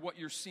of like what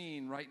you're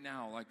seeing right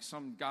now, like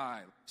some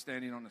guy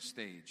standing on a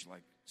stage,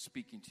 like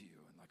speaking to you,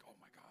 and like, oh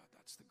my God,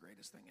 that's the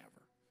greatest thing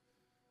ever.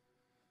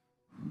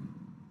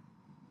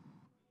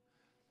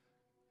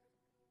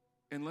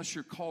 Unless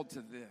you're called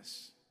to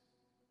this,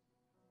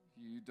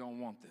 you don't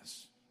want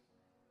this.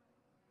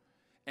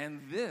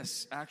 And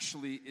this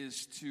actually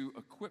is to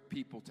equip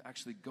people to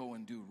actually go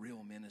and do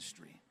real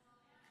ministry.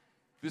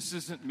 This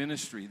isn't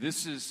ministry.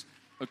 This is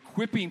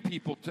equipping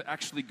people to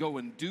actually go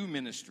and do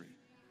ministry.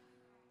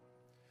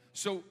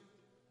 So,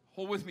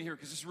 hold with me here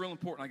because this is real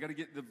important. I got to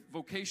get the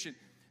vocation.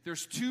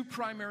 There's two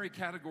primary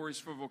categories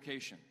for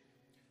vocation.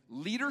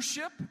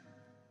 Leadership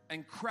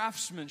and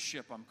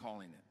craftsmanship, I'm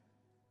calling it.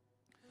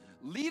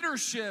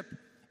 Leadership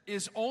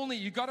is only,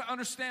 you got to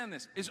understand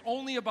this, is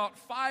only about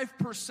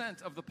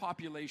 5% of the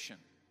population.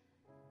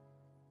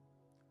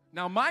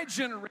 Now, my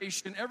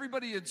generation,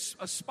 everybody had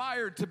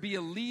aspired to be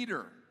a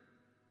leader.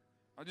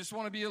 I just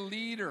want to be a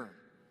leader.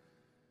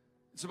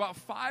 It's about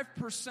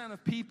 5%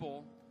 of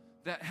people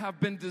that have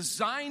been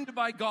designed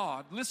by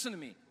God, listen to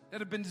me,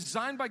 that have been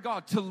designed by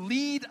God to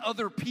lead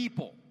other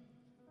people.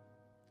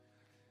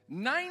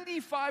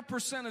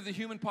 95% of the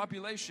human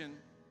population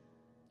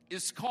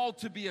is called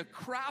to be a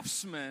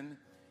craftsman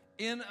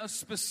in a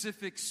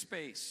specific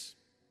space.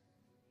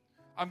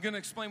 I'm going to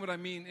explain what I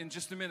mean in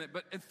just a minute.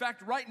 But in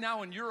fact, right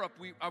now in Europe,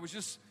 I was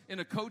just in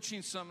a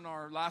coaching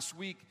seminar last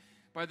week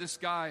by this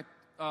guy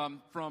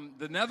from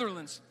the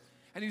Netherlands.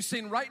 And he was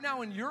saying right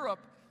now in Europe,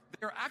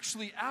 they're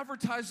actually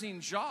advertising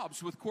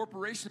jobs with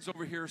corporations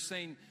over here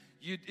saying,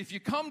 if you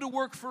come to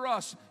work for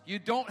us, you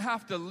don't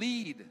have to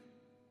lead.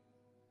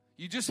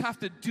 You just have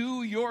to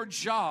do your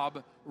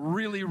job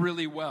really,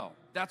 really well.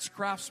 That's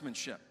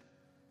craftsmanship.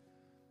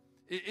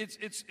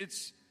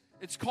 It's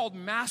called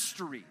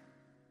mastery.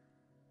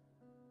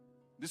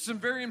 This is a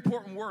very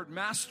important word,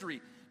 mastery.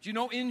 Do you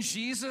know in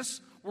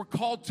Jesus, we're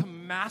called to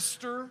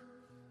master,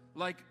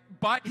 like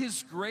by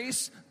His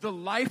grace, the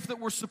life that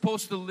we're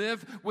supposed to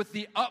live with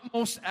the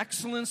utmost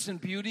excellence and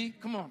beauty?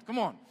 Come on, come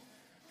on.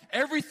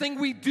 Everything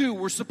we do,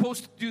 we're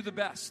supposed to do the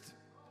best.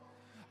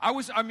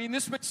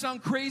 This may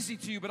sound crazy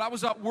to you, but I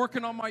was out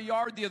working on my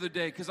yard the other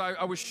day because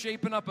I was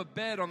shaping up a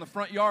bed on the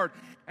front yard,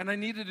 and I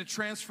needed to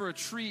transfer a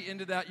tree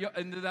into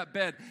that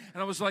bed.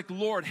 And I was like,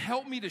 Lord,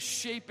 help me to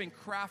shape and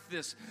craft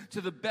this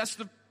to the best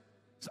of.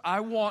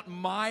 I want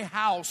my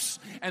house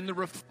and the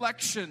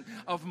reflection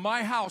of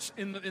my house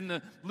in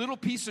the little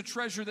piece of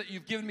treasure that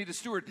you've given me to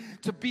steward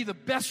to be the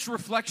best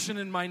reflection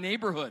in my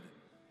neighborhood.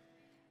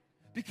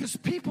 Because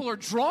people are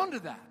drawn to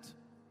that.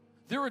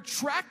 They're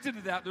attracted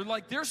to that. They're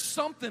like, there's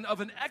something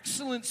of an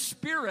excellent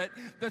spirit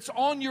that's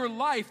on your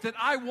life that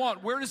I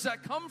want. Where does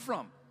that come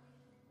from?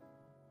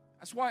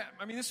 That's why,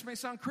 this may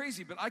sound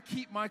crazy, but I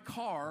keep my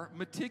car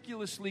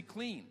meticulously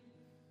clean.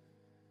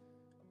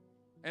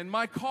 And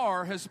my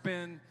car has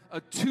been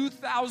a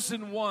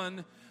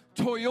 2001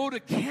 Toyota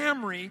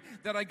Camry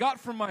that I got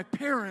from my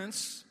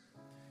parents.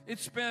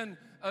 It's been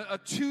a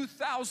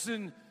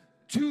 2000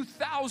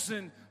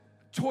 Toyota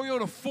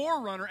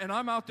 4Runner, and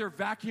I'm out there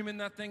vacuuming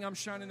that thing, I'm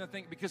shining that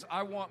thing, because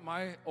I want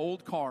my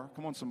old car.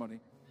 Come on,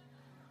 somebody.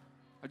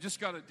 I just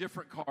got a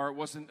different car. It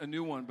wasn't a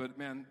new one, but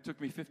man, it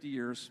took me 50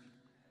 years.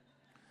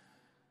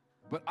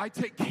 But I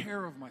take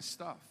care of my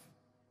stuff.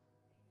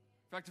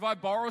 In fact, if I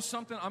borrow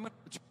something, I'm going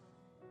to,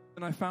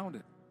 and I found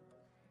it.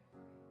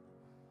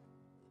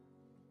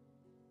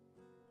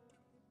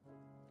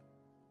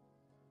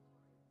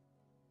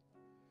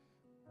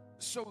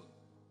 So,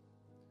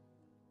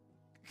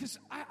 because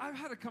I've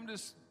had to come to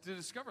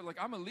discover, like,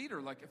 I'm a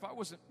leader. Like, if I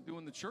wasn't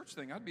doing the church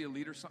thing, I'd be a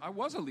leader. So I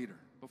was a leader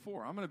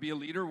before. I'm going to be a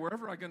leader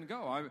wherever I'm going to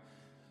go.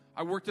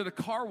 I worked at a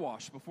car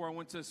wash before I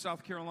went to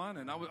South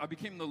Carolina, and I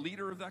became the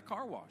leader of that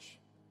car wash.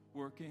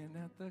 Working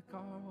at the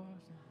car wash.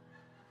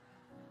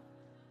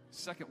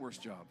 Second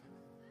worst job.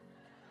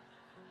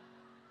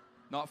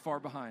 Not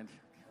far behind.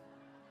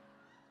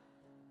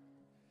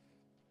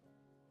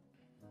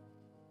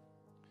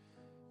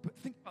 But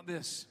think about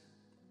this.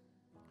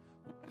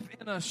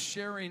 In us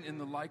sharing in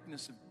the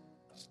likeness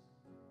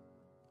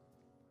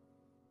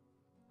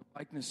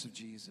of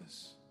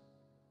Jesus,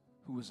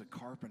 who was a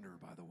carpenter,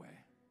 by the way,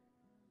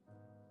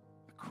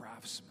 a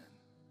craftsman.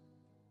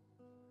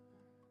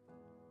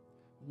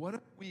 What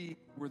if we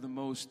were the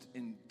most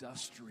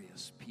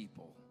industrious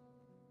people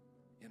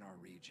in our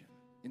region?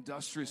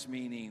 Industrious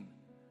meaning,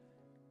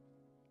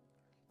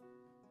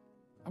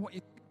 I want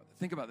you to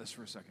think about this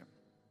for a second.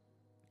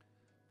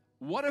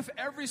 What if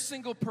every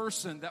single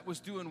person that was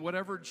doing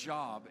whatever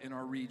job in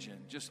our region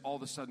just all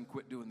of a sudden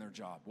quit doing their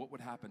job? What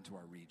would happen to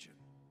our region?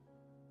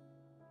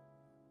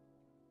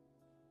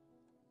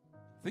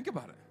 Think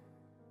about it.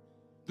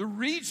 The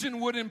region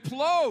would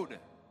implode.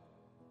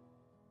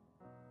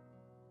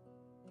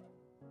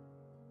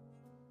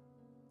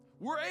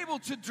 We're able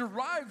to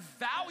derive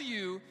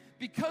value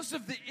because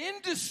of the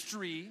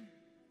industry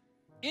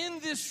in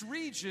this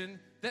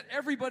region that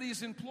everybody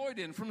is employed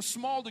in, from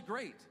small to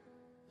great.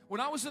 When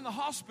I was in the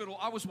hospital,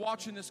 I was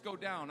watching this go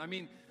down.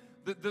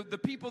 The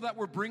people that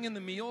were bringing the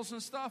meals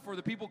and stuff, or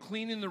the people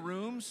cleaning the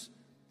rooms,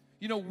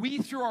 we,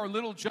 through our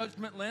little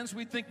judgment lens,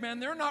 we think, man,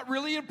 they're not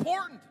really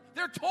important.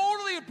 They're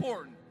totally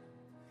important.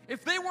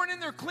 If they weren't in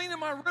there cleaning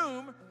my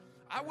room,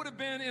 I would have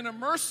been in a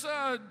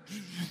MRSA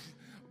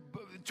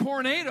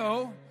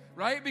tornado,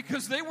 right?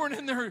 Because they weren't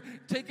in there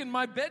taking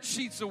my bed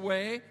sheets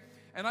away,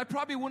 and I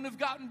probably wouldn't have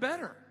gotten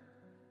better.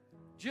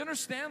 Do you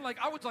understand?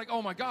 I was like,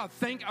 oh my God,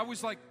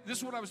 this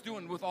is what I was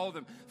doing with all of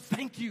them.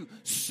 Thank you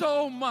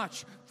so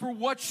much for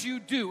what you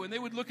do. And they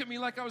would look at me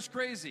like I was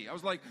crazy. I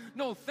was like,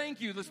 no, thank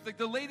you.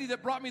 The lady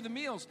that brought me the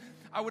meals,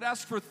 I would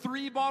ask for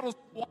 3 bottles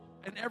of water,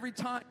 and every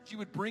time she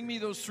would bring me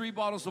those 3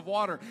 bottles of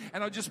water,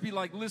 and I'd just be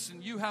like,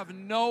 listen, you have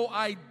no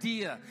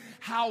idea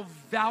how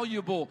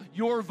valuable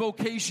your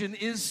vocation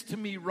is to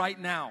me right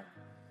now.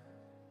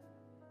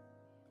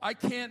 I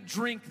can't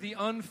drink the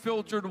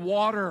unfiltered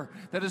water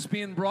that is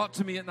being brought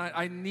to me at night.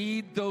 I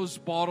need those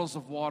bottles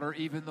of water,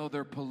 even though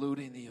they're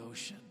polluting the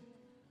ocean.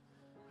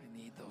 I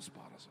need those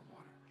bottles of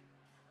water.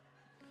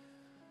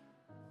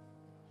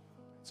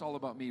 It's all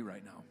about me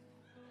right now.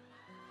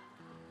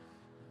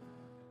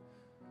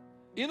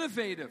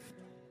 Innovative.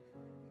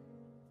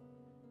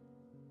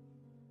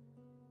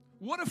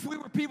 What if we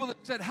were people that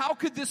said, how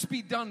could this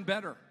be done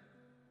better?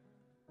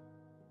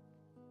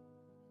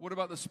 What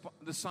about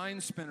the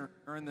sign spinner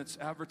that's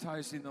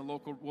advertising the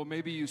local? Well,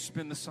 maybe you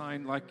spin the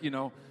sign like,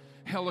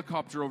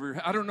 helicopter over your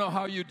head. I don't know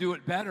how you do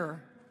it better.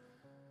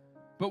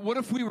 But what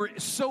if we were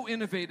so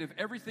innovative,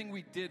 everything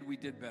we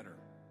did better?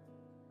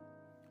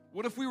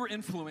 What if we were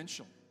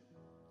influential?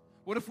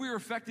 What if we were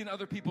affecting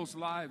other people's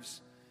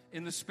lives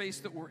in the space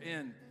that we're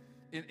in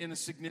a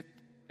significant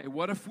way?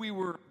 What if we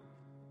were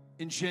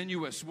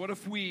ingenuous? What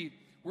if we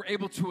were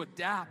able to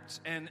adapt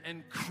and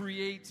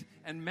create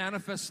and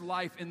manifest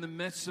life in the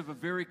midst of a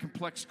very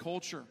complex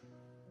culture?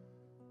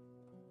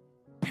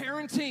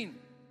 Parenting.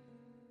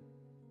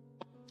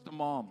 The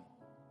mom.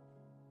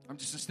 I'm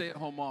just a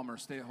stay-at-home mom or a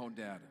stay-at-home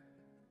dad.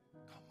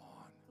 Come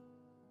on.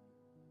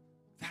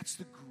 That's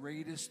the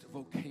greatest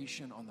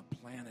vocation on the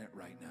planet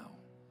right now.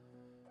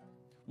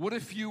 What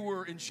if you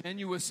were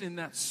ingenuous in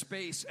that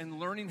space and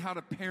learning how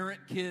to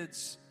parent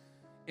kids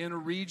in a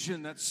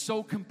region that's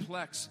so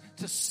complex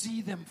to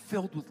see them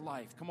filled with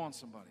life? Come on,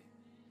 somebody.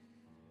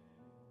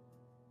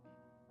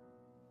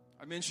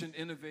 I mentioned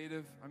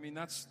innovative. I mean,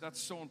 that's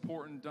so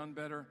important, done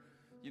better.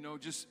 You know,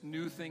 just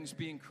new things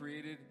being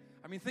created.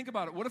 I mean, think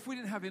about it. What if we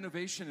didn't have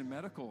innovation in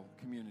medical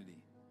community?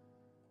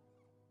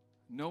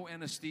 No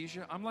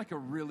anesthesia. I'm like a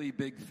really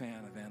big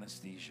fan of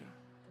anesthesia.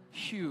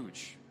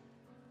 Huge.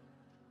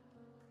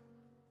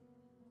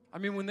 I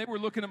mean, when they were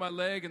looking at my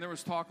leg and there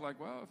was talk like,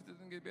 well, if it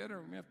doesn't get better,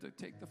 we may have to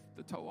take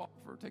the toe off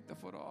or take the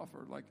foot off.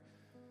 Or like,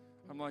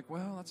 I'm like,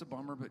 well, that's a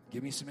bummer, but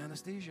give me some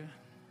anesthesia.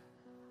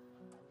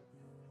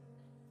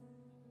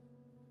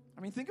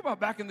 I mean, think about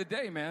back in the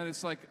day, man.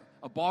 It's like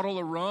a bottle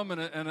of rum and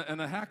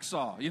a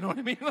hacksaw. You know what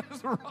I mean?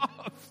 That's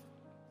rough.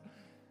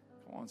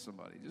 Come on,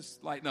 somebody.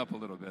 Just lighten up a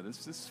little bit.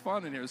 This is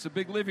fun in here. It's a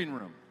big living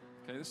room.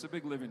 Okay, this is a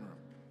big living room.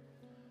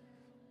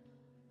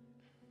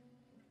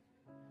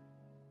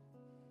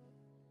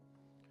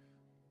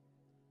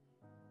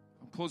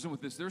 I'm closing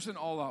with this. There's an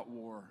all-out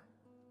war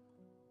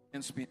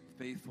against being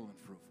faithful and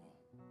fruitful.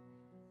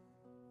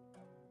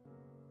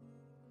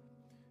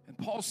 And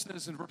Paul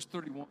says in verse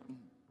 31,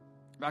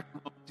 back to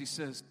Romans, he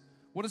says,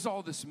 what does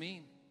all this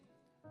mean?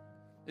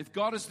 If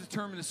God is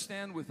determined to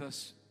stand with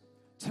us,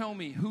 tell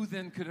me, who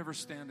then could ever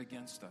stand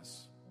against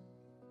us?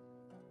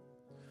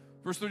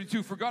 Verse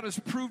 32, for God has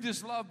proved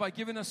his love by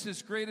giving us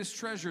his greatest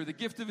treasure, the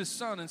gift of his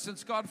Son. And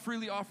since God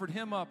freely offered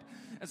him up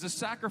as a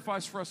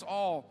sacrifice for us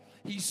all,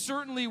 he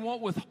certainly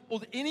won't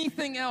withhold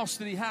anything else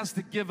that he has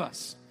to give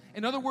us.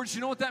 In other words, you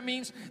know what that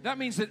means? That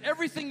means that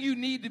everything you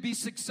need to be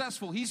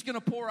successful, he's going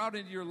to pour out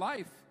into your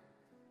life.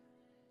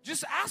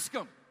 Just ask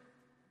him.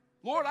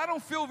 Lord, I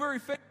don't feel very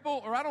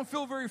faithful or I don't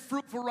feel very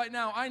fruitful right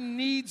now. I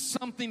need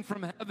something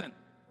from heaven.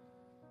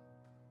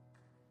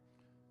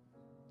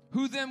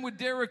 Who then would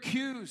dare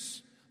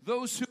accuse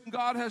those whom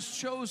God has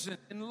chosen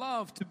in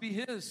love to be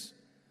his?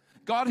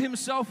 God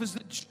himself is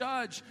the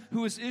judge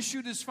who has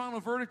issued his final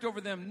verdict over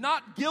them.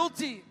 Not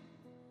guilty.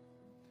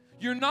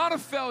 You're not a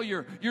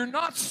failure. You're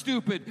not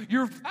stupid.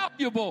 You're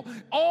valuable.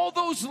 All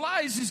those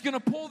lies, he's going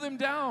to pull them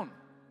down.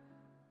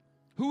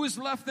 Who is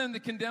left then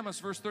to condemn us?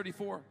 Verse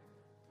 34.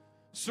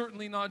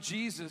 Certainly not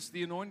Jesus,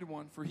 the anointed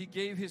one, for he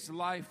gave his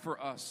life for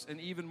us.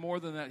 And even more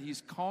than that, he's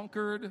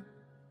conquered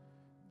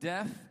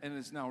death and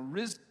is now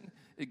risen,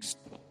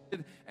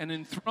 exalted, and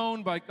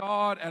enthroned by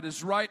God at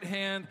his right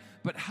hand.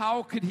 But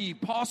how could he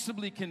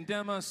possibly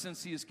condemn us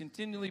since he is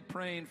continually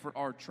praying for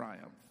our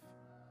triumph?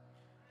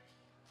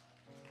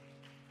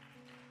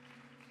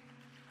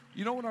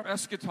 You know what our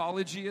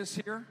eschatology is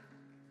here?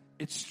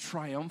 It's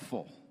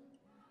triumphal.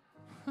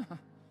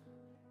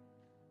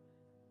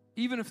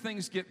 Even if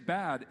things get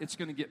bad, it's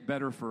going to get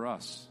better for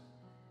us.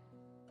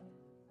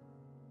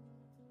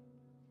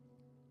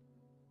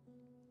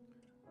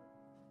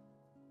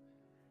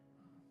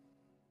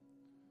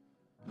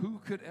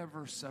 Who could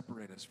ever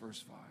separate us,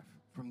 verse 5,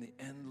 from the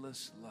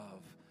endless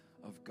love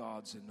of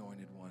God's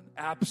anointed one?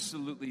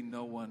 Absolutely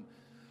no one.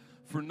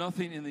 For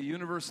nothing in the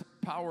universe has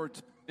power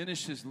to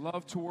diminish his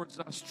love towards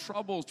us.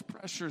 Troubles,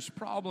 pressures,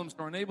 problems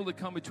are unable to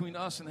come between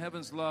us and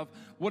heaven's love.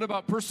 What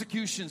about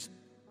persecutions,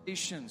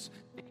 temptations,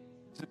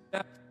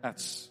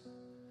 deaths?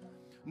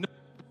 No,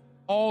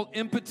 all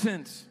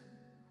impotent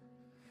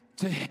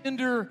to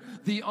hinder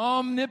the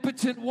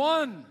omnipotent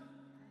one.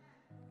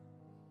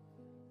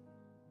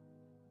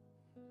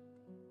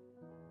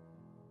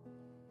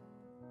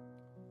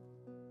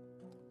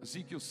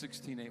 Ezekiel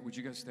 16:8. Would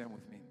you guys stand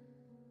with me?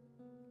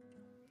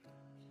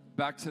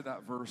 Back to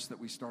that verse that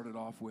we started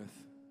off with.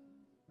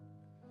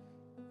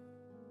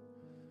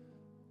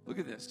 Look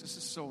at this. This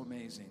is so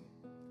amazing.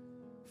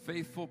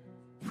 Faithful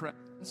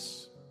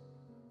presence.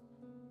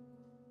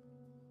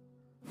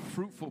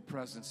 Fruitful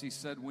presence. He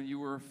said, when you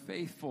were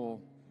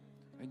faithful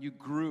and you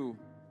grew,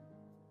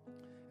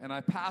 and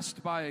I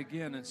passed by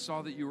again and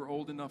saw that you were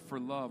old enough for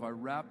love, I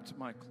wrapped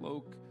my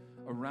cloak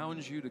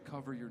around you to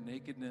cover your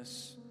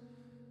nakedness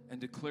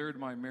and declared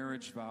my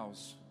marriage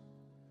vows.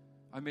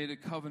 I made a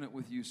covenant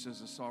with you,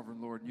 says the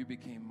sovereign Lord, and you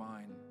became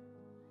mine.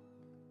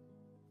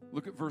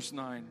 Look at verse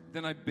 9.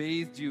 Then I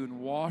bathed you and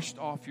washed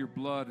off your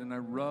blood, and I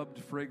rubbed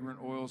fragrant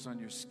oils on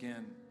your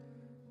skin.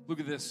 Look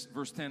at this,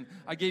 verse 10.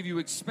 I gave you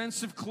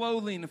expensive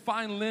clothing,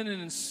 fine linen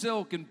and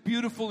silk, and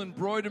beautiful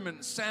embroiderment,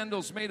 and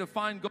sandals made of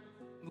fine gold.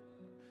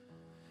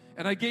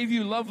 And I gave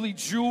you lovely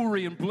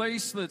jewelry and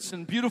bracelets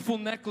and beautiful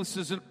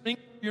necklaces and a ring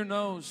for your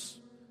nose,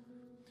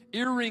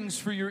 earrings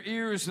for your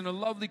ears, and a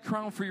lovely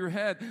crown for your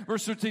head.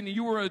 Verse 13,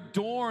 you were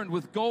adorned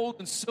with gold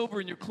and silver,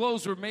 and your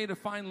clothes were made of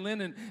fine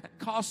linen, and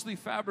costly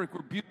fabric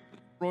were beautifully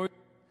embroidered.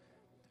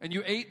 And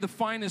you ate the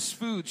finest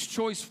foods,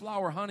 choice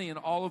flour, honey, and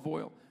olive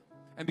oil,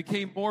 and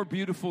became more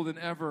beautiful than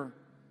ever.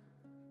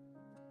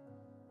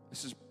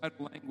 This is bad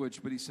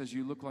language, but he says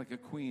you look like a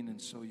queen,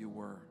 and so you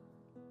were.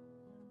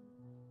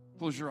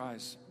 Close your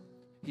eyes.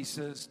 He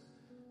says,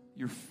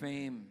 Your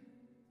fame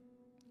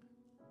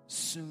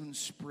soon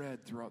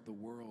spread throughout the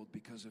world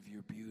because of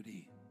your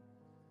beauty.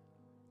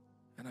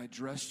 And I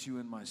dressed you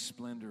in my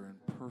splendor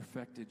and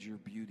perfected your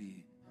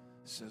beauty,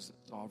 says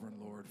the sovereign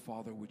Lord.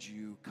 Father, would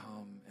you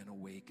come and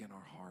awaken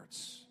our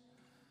hearts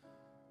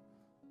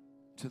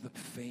to the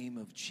fame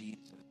of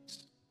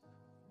Jesus?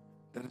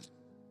 That is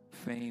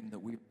fame that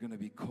we're going to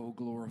be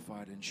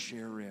co-glorified and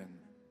share in.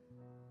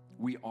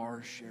 We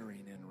are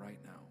sharing in right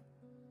now.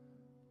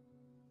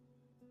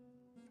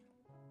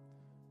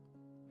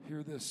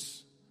 Hear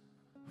this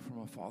from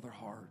a father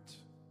heart.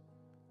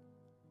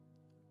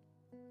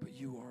 But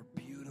you are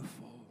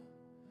beautiful.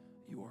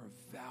 You are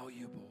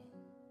valuable.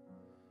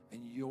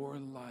 And your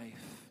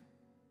life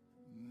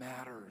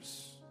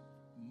matters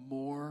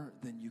more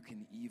than you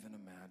can even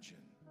imagine.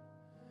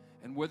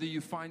 And whether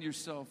you find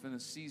yourself in a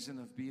season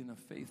of being a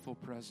faithful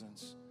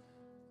presence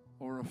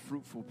or a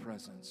fruitful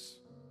presence,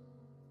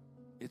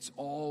 it's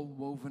all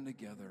woven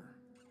together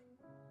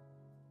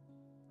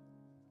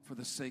for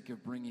the sake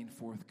of bringing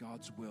forth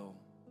God's will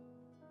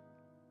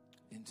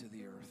into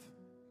the earth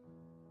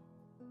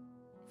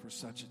for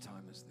such a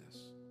time as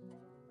this.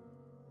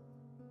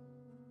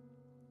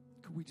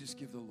 Could we just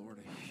give the Lord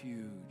a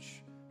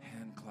huge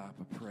hand clap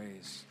of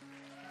praise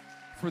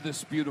for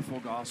this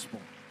beautiful gospel?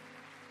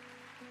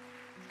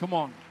 Come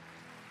on,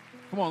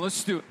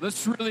 let's do it.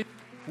 Let's really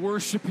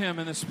worship Him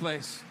in this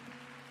place.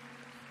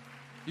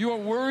 You are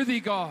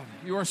worthy, God.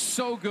 You are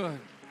so good.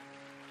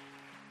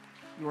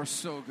 You are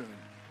so good.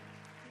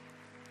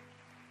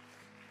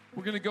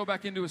 We're going to go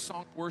back into a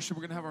song of worship.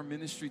 We're going to have our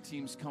ministry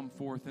teams come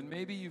forth. And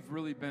maybe you've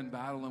really been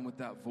battling with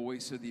that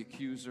voice of the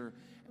accuser.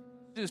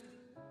 Just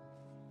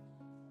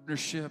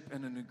partnership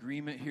and an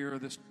agreement here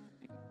this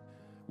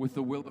with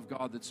the will of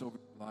God that's over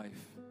your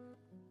life.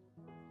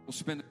 We'll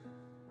spend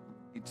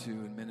to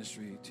in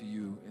ministry to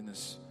you in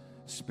this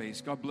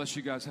space. God bless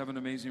you guys. Have an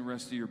amazing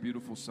rest of your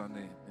beautiful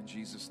Sunday. In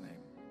Jesus' name.